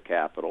stormed the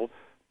Capitol,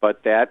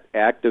 but that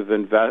active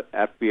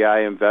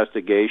FBI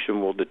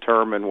investigation will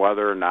determine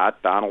whether or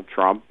not Donald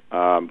Trump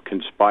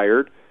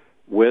conspired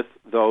with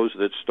those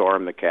that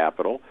stormed the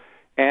Capitol.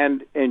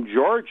 And in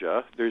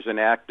Georgia, there's an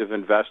active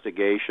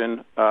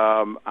investigation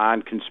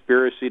on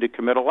conspiracy to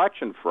commit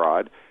election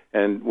fraud,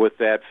 and with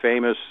that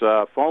famous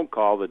phone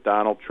call that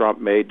Donald Trump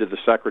made to the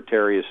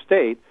Secretary of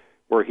State,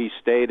 where he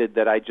stated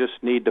that I just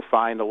need to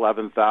find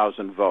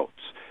 11,000 votes.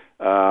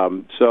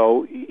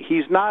 So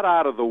he's not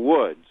out of the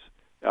woods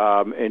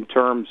in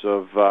terms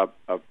of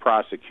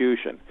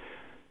prosecution.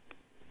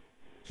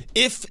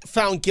 If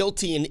found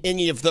guilty in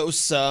any of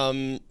those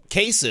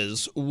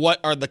cases, what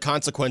are the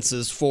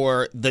consequences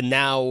for the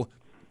now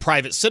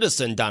private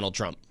citizen Donald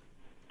Trump?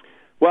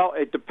 Well,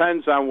 it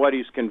depends on what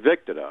he's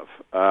convicted of.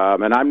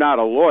 And I'm not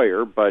a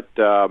lawyer, but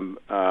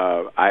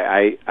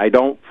I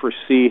don't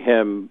foresee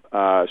him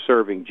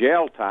serving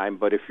jail time.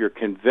 But if you're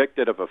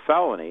convicted of a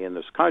felony in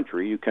this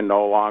country, you can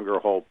no longer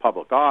hold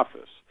public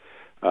office.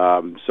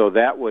 So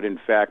that would, in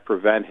fact,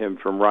 prevent him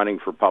from running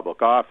for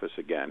public office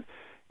again.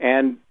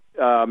 And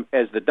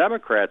as the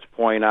Democrats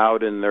point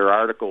out in their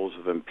articles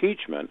of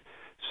impeachment,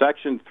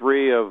 Section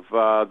 3 of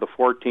the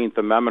 14th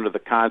Amendment of the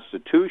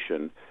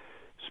Constitution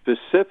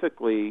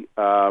specifically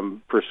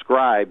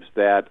prescribes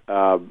that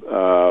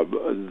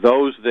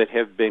those that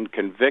have been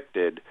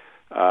convicted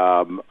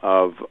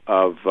of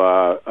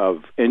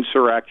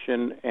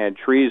insurrection and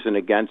treason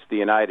against the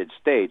United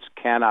States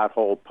cannot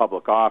hold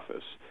public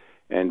office.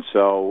 And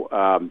so,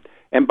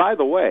 and by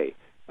the way,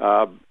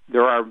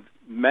 there are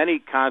many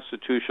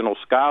constitutional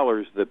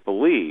scholars that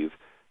believe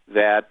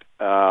that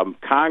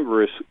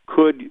Congress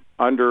could,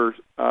 under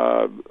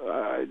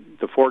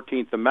the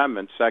 14th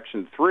Amendment,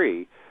 Section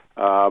 3,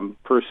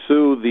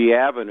 pursue the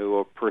avenue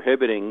of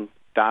prohibiting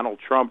Donald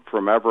Trump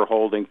from ever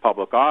holding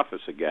public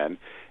office again,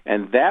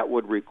 and that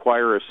would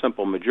require a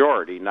simple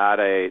majority, not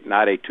a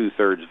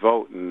 2/3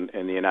 vote in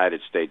the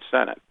United States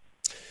Senate.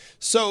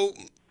 So,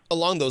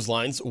 along those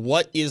lines,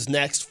 what is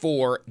next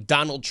for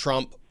Donald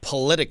Trump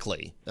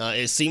politically?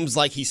 It seems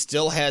like he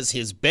still has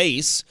his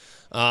base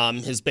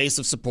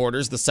of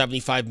supporters, the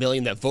 75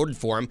 million that voted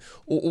for him.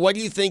 What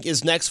do you think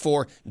is next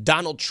for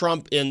Donald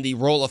Trump in the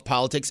role of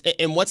politics,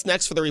 and what's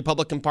next for the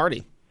Republican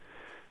Party?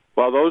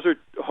 Well, those are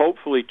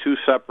hopefully two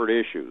separate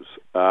issues.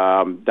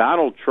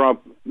 Donald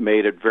Trump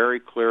made it very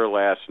clear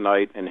last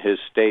night in his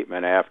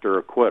statement after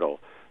acquittal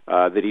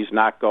that he's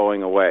not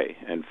going away.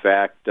 In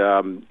fact,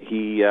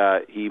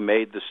 he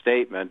made the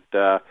statement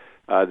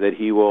that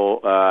he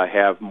will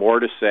have more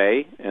to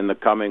say in the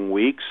coming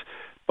weeks,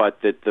 but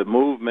that the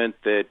movement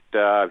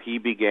that he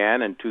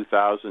began in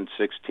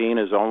 2016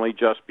 has only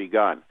just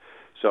begun.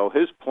 So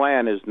his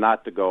plan is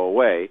not to go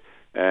away.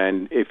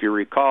 And if you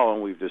recall,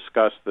 and we've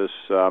discussed this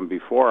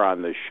before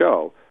on this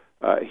show,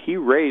 he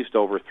raised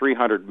over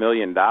 $300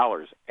 million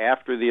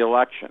after the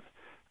election.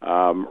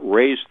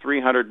 Raised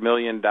 $300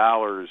 million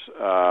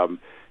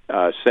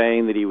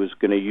saying that he was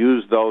going to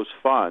use those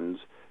funds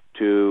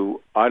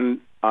to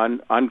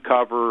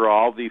uncover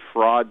all the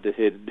fraud that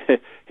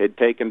had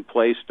taken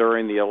place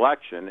during the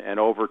election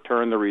and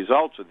overturn the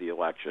results of the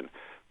election.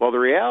 Well, the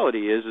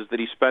reality is that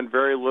he spent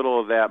very little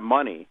of that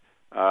money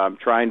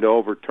trying to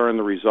overturn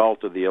the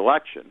result of the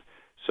election.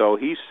 So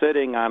he's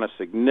sitting on a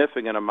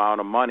significant amount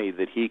of money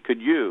that he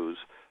could use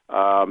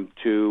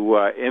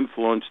to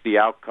influence the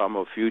outcome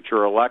of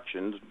future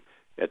elections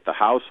at the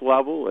House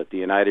level, at the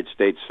United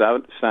States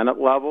Senate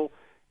level,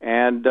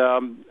 and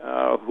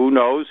who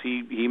knows,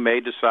 he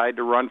may decide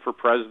to run for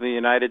president of the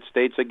United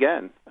States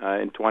again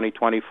in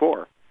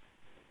 2024.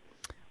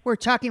 We're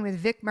talking with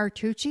Vic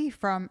Martucci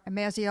from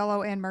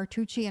Mazziello and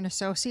Martucci and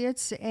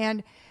Associates.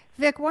 And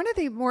Vic, one of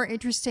the more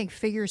interesting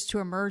figures to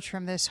emerge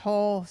from this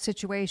whole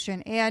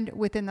situation and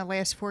within the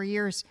last 4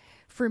 years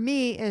for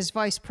me is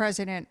Vice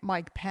President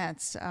Mike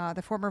Pence.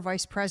 The former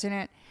vice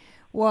president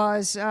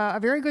was a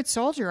very good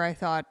soldier, I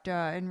thought,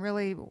 and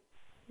really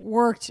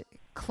worked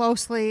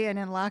closely and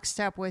in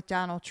lockstep with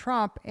Donald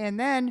Trump. And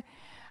then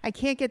I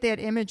can't get that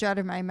image out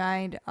of my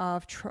mind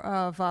of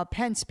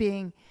Pence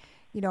being,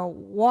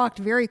 walked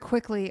very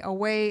quickly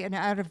away and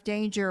out of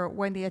danger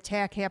when the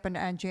attack happened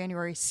on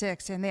January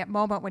 6th. And that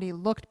moment when he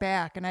looked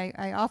back, and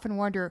I often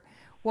wonder,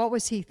 what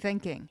was he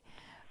thinking?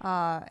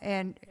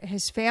 And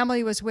his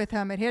family was with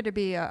him. It had to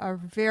be a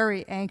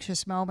very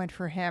anxious moment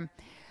for him.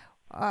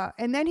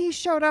 And then he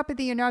showed up at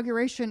the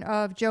inauguration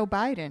of Joe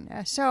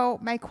Biden. So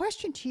my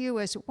question to you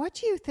is, what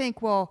do you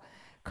think will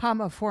come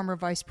of former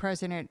Vice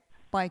President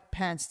Mike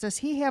Pence? Does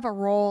he have a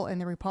role in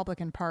the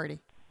Republican Party?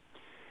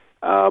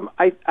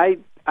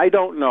 I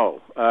don't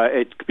know.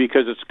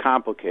 Because it's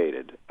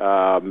complicated.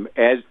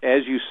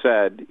 As you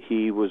said,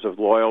 he was a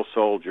loyal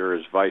soldier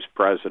as vice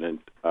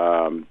president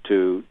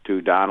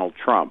to Donald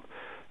Trump.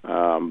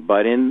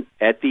 But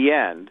at the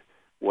end,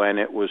 when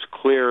it was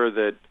clear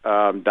that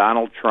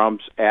Donald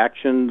Trump's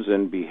actions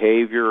and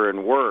behavior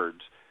and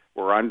words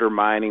were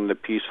undermining the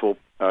peaceful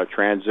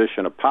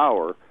transition of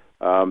power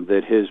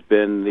that has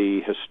been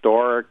the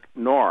historic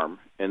norm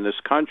in this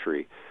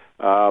country,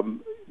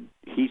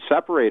 he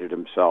separated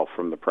himself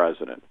from the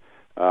president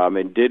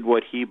and did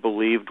what he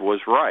believed was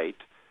right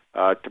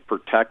to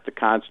protect the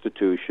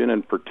Constitution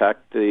and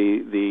protect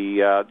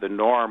the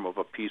norm of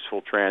a peaceful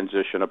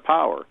transition of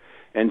power.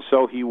 And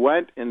so he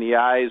went, in the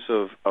eyes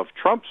of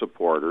Trump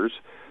supporters,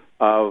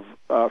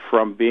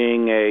 from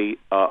being a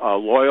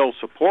loyal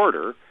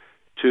supporter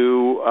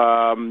to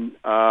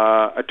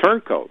a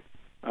turncoat.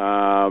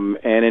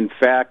 And in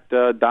fact,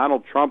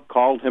 Donald Trump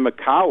called him a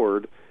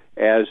coward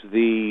as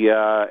the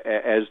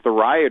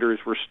rioters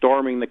were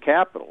storming the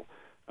Capitol.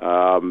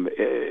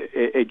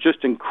 It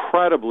just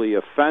incredibly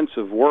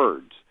offensive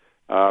words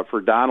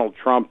for Donald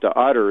Trump to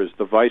utter as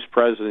the Vice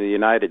President of the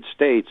United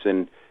States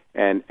and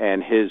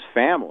his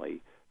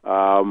family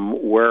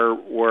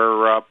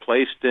were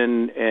placed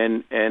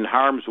in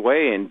harm's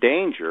way, in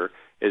danger,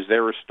 as they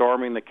were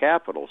storming the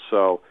Capitol.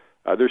 So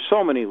there's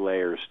so many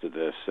layers to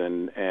this,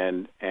 and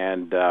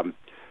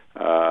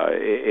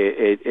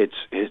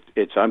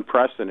it's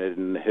unprecedented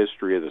in the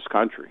history of this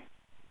country.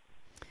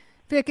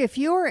 Vic, if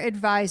you're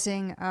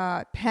advising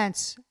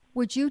Pence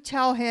would you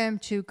tell him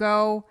to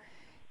go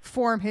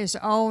form his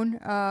own,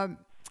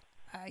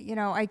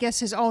 I guess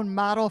his own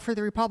model for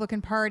the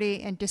Republican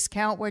Party and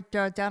discount what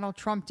Donald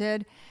Trump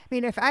did? I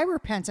mean, if I were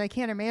Pence, I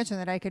can't imagine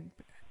that I could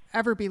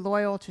ever be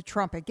loyal to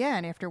Trump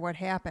again after what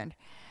happened.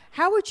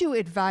 How would you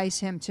advise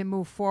him to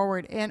move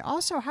forward? And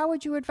also, how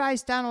would you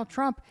advise Donald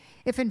Trump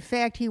if, in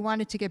fact, he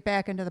wanted to get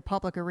back into the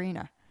public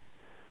arena?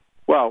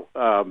 Well,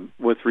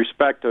 with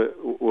respect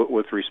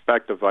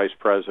to Vice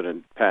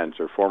President Pence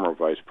or former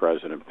Vice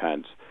President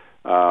Pence,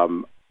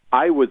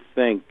 I would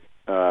think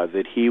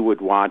that he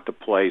would want to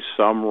play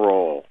some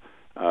role,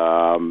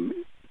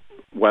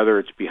 whether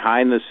it's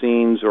behind the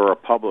scenes or a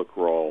public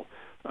role,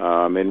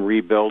 in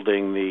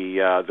rebuilding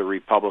the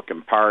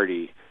Republican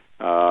Party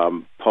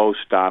post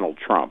Donald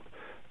Trump.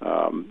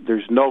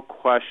 There's no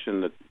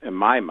question that, in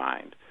my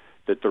mind,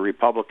 that the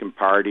Republican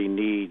Party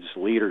needs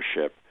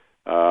leadership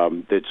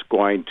that's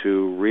going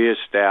to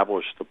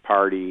reestablish the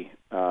party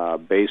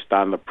based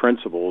on the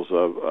principles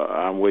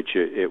on which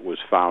it was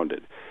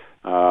founded.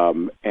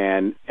 And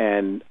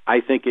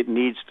I think it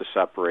needs to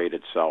separate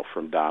itself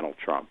from Donald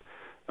Trump.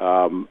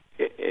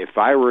 If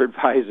I were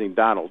advising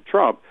Donald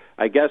Trump,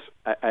 I guess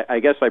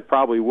I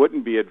probably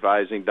wouldn't be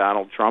advising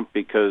Donald Trump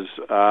because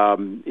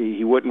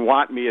he wouldn't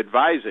want me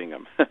advising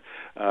him.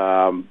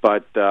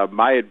 But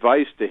my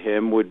advice to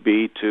him would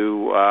be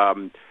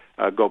to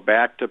go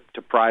back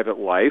to private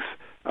life.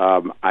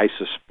 I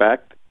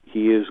suspect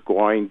he is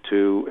going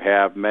to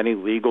have many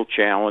legal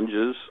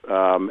challenges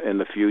in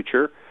the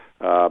future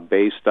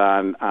based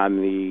on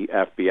the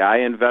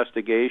FBI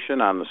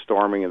investigation, on the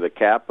storming of the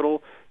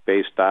Capitol,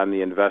 based on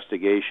the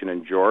investigation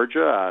in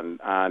Georgia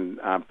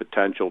on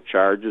potential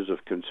charges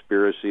of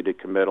conspiracy to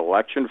commit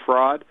election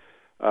fraud.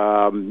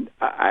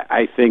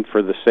 I think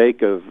for the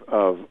sake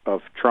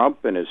of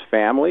Trump and his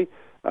family,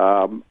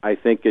 I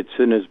think it's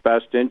in his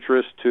best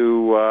interest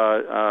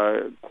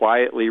to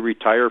quietly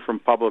retire from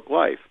public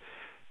life.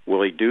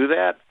 Will he do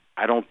that?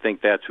 I don't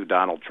think that's who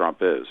Donald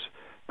Trump is.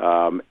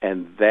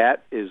 And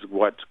that is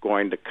what's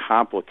going to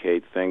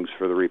complicate things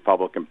for the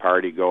Republican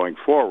Party going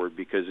forward,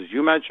 because as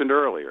you mentioned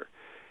earlier,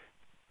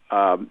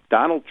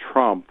 Donald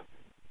Trump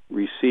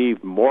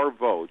received more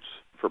votes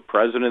for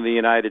President of the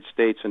United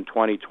States in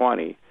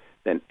 2020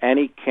 than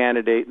any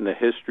candidate in the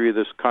history of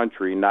this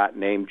country not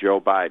named Joe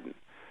Biden.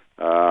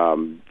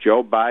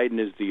 Joe Biden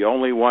is the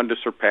only one to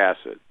surpass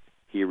it.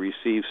 He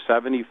received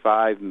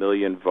 75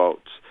 million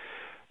votes.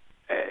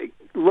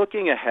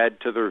 Looking ahead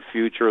to the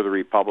future of the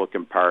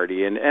Republican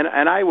Party, and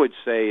I would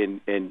say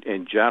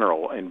in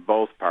general in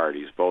both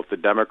parties, both the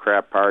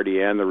Democrat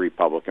Party and the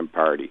Republican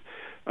Party,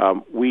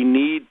 we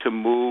need to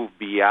move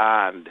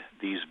beyond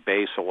these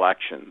base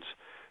elections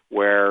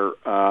where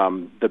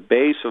the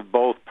base of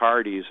both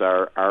parties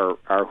are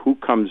who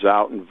comes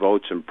out and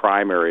votes in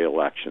primary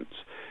elections,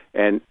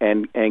 and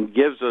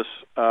gives us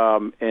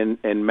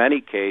in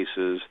many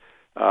cases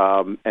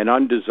an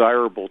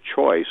undesirable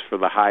choice for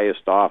the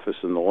highest office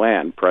in the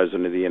land,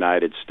 President of the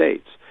United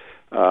States.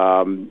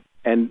 And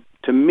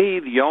to me,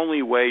 the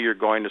only way you're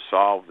going to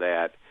solve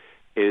that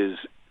is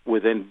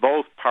within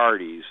both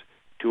parties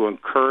to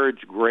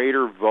encourage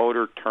greater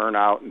voter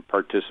turnout and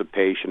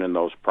participation in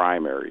those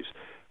primaries.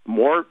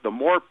 The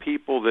more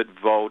people that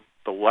vote,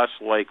 the less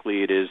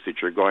likely it is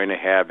that you're going to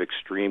have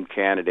extreme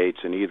candidates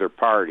in either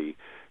party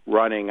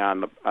running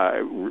on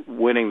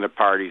winning the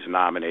party's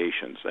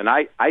nominations. And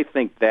I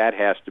think that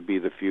has to be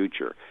the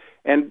future.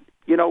 And,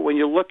 when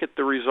you look at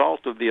the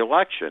result of the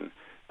election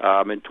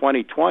in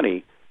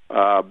 2020,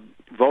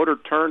 voter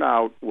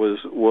turnout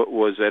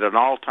was at an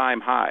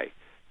all-time high.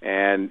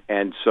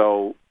 And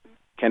so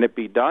can it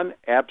be done?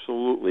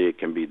 Absolutely it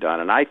can be done.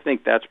 And I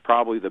think that's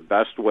probably the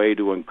best way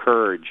to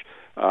encourage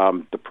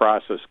the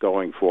process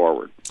going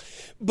forward.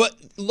 But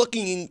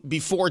looking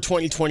before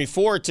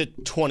 2024 to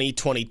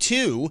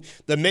 2022,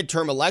 the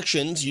midterm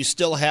elections, you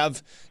still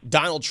have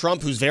Donald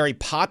Trump, who's very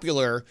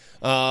popular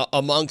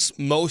amongst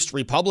most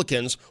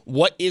Republicans.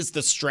 What is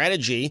the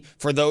strategy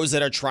for those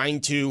that are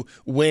trying to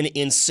win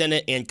in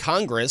Senate and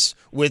Congress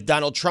with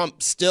Donald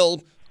Trump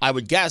still, I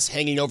would guess,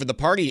 hanging over the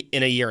party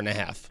in a year and a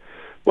half?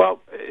 Well,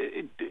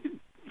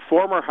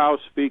 former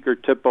House Speaker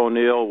Tip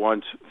O'Neill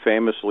once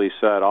famously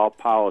said, "All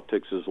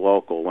politics is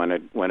local when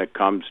it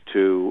comes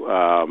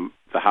to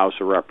the House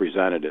of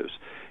Representatives,"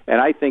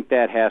 and I think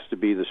that has to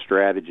be the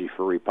strategy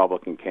for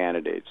Republican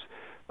candidates.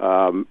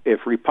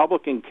 If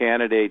Republican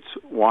candidates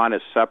want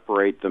to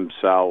separate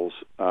themselves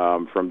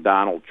from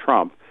Donald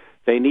Trump,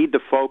 they need to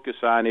focus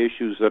on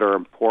issues that are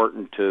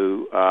important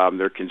to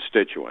their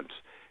constituents,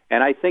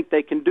 and I think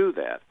they can do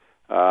that.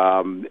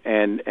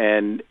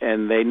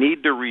 And they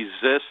need to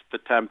resist the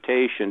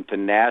temptation to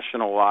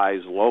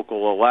nationalize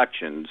local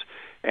elections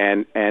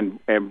and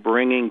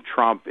bringing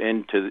Trump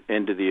into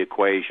the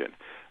equation.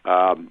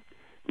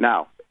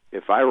 Now,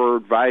 if I were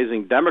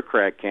advising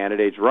Democrat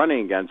candidates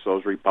running against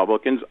those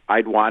Republicans,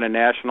 I'd want to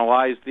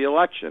nationalize the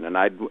election, and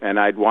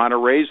I'd want to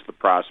raise the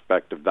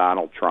prospect of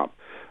Donald Trump.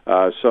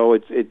 So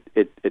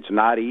it's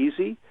not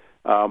easy,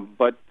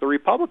 but the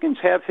Republicans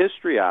have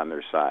history on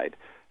their side.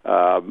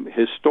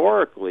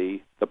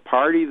 Historically, the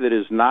party that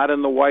is not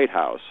in the White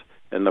House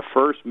in the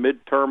first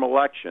midterm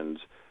elections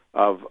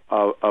of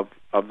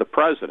the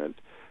president,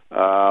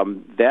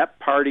 that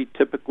party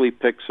typically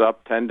picks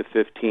up 10 to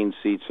 15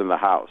 seats in the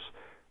House.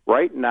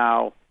 Right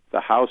now, the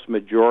House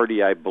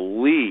majority, I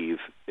believe,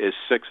 is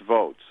 6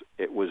 votes.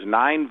 It was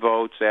 9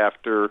 votes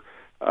after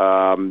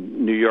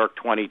New York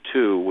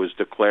 22 was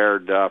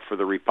declared for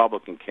the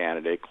Republican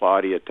candidate,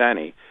 Claudia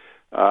Tenney.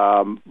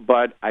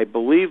 But I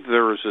believe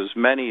there's as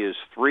many as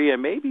 3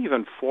 and maybe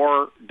even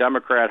 4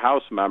 Democrat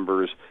House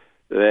members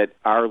that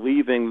are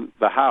leaving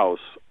the House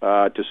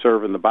to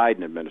serve in the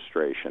Biden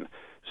administration.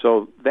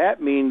 So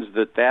that means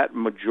that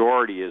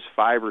majority is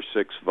 5 or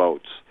 6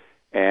 votes.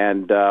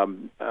 And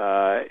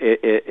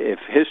if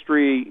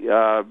history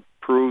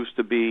proves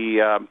to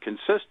be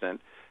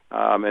consistent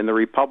and the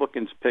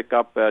Republicans pick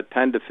up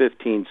 10 to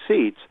 15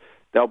 seats,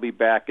 they'll be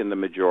back in the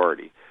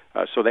majority.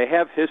 So they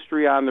have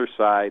history on their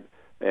side,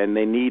 and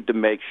they need to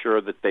make sure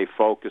that they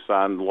focus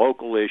on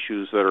local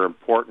issues that are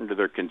important to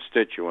their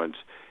constituents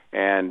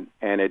and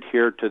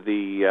adhere to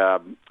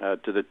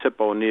the Tip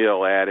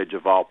O'Neill adage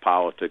of all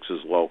politics is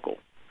local.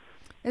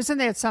 Isn't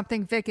that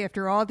something, Vic?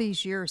 After all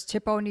these years,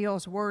 Tip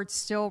O'Neill's words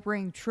still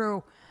ring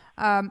true.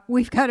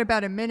 We've got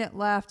about a minute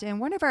left, and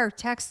one of our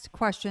text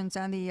questions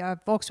on the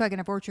Volkswagen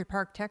of Orchard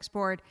Park text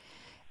board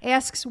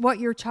asks what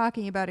you're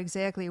talking about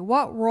exactly.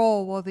 What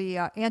role will the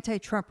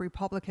anti-Trump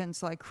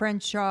Republicans like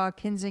Crenshaw,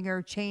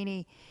 Kinzinger,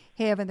 Cheney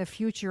have in the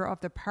future of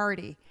the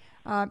party?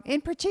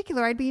 In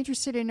particular, I'd be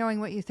interested in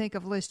knowing what you think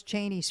of Liz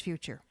Cheney's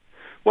future.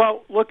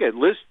 Well, look at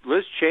Liz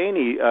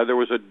Cheney. There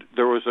was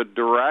a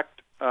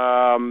direct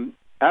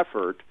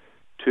effort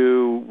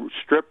to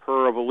strip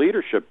her of a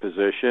leadership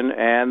position,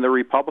 and the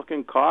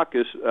Republican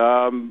caucus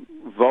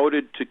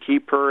voted to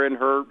keep her in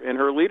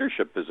her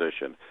leadership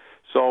position.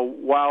 So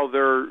while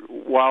there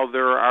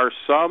are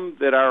some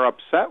that are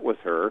upset with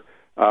her,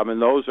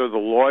 and those are the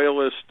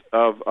loyalists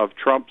of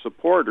Trump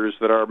supporters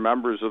that are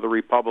members of the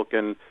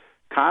Republican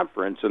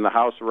conference in the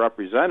House of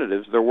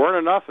Representatives, there weren't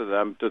enough of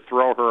them to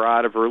throw her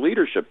out of her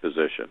leadership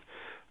position.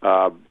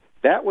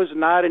 That was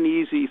not an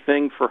easy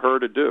thing for her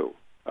to do.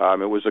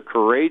 It was a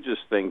courageous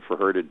thing for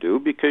her to do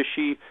because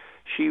she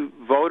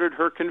voted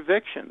her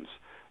convictions.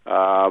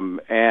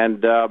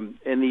 And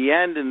in the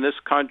end, in this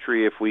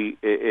country, if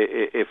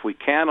we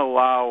can't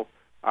allow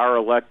our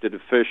elected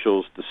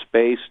officials the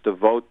space to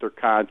vote their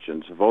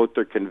conscience, vote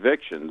their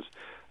convictions,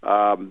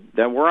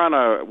 then we're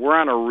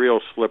on a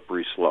real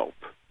slippery slope.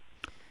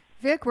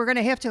 Vic, we're going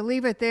to have to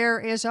leave it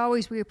there. As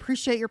always, we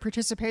appreciate your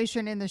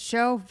participation in the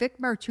show. Vic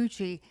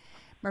Martucci,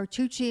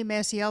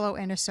 Masiello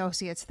and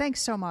Associates.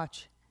 Thanks so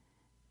much.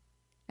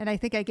 And I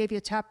think I gave you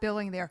top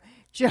billing there.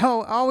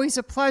 Joe, always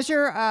a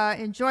pleasure.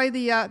 Enjoy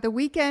the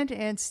weekend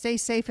and stay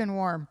safe and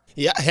warm.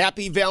 Yeah,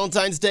 happy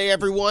Valentine's Day,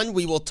 everyone.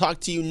 We will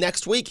talk to you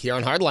next week here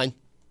on Hardline.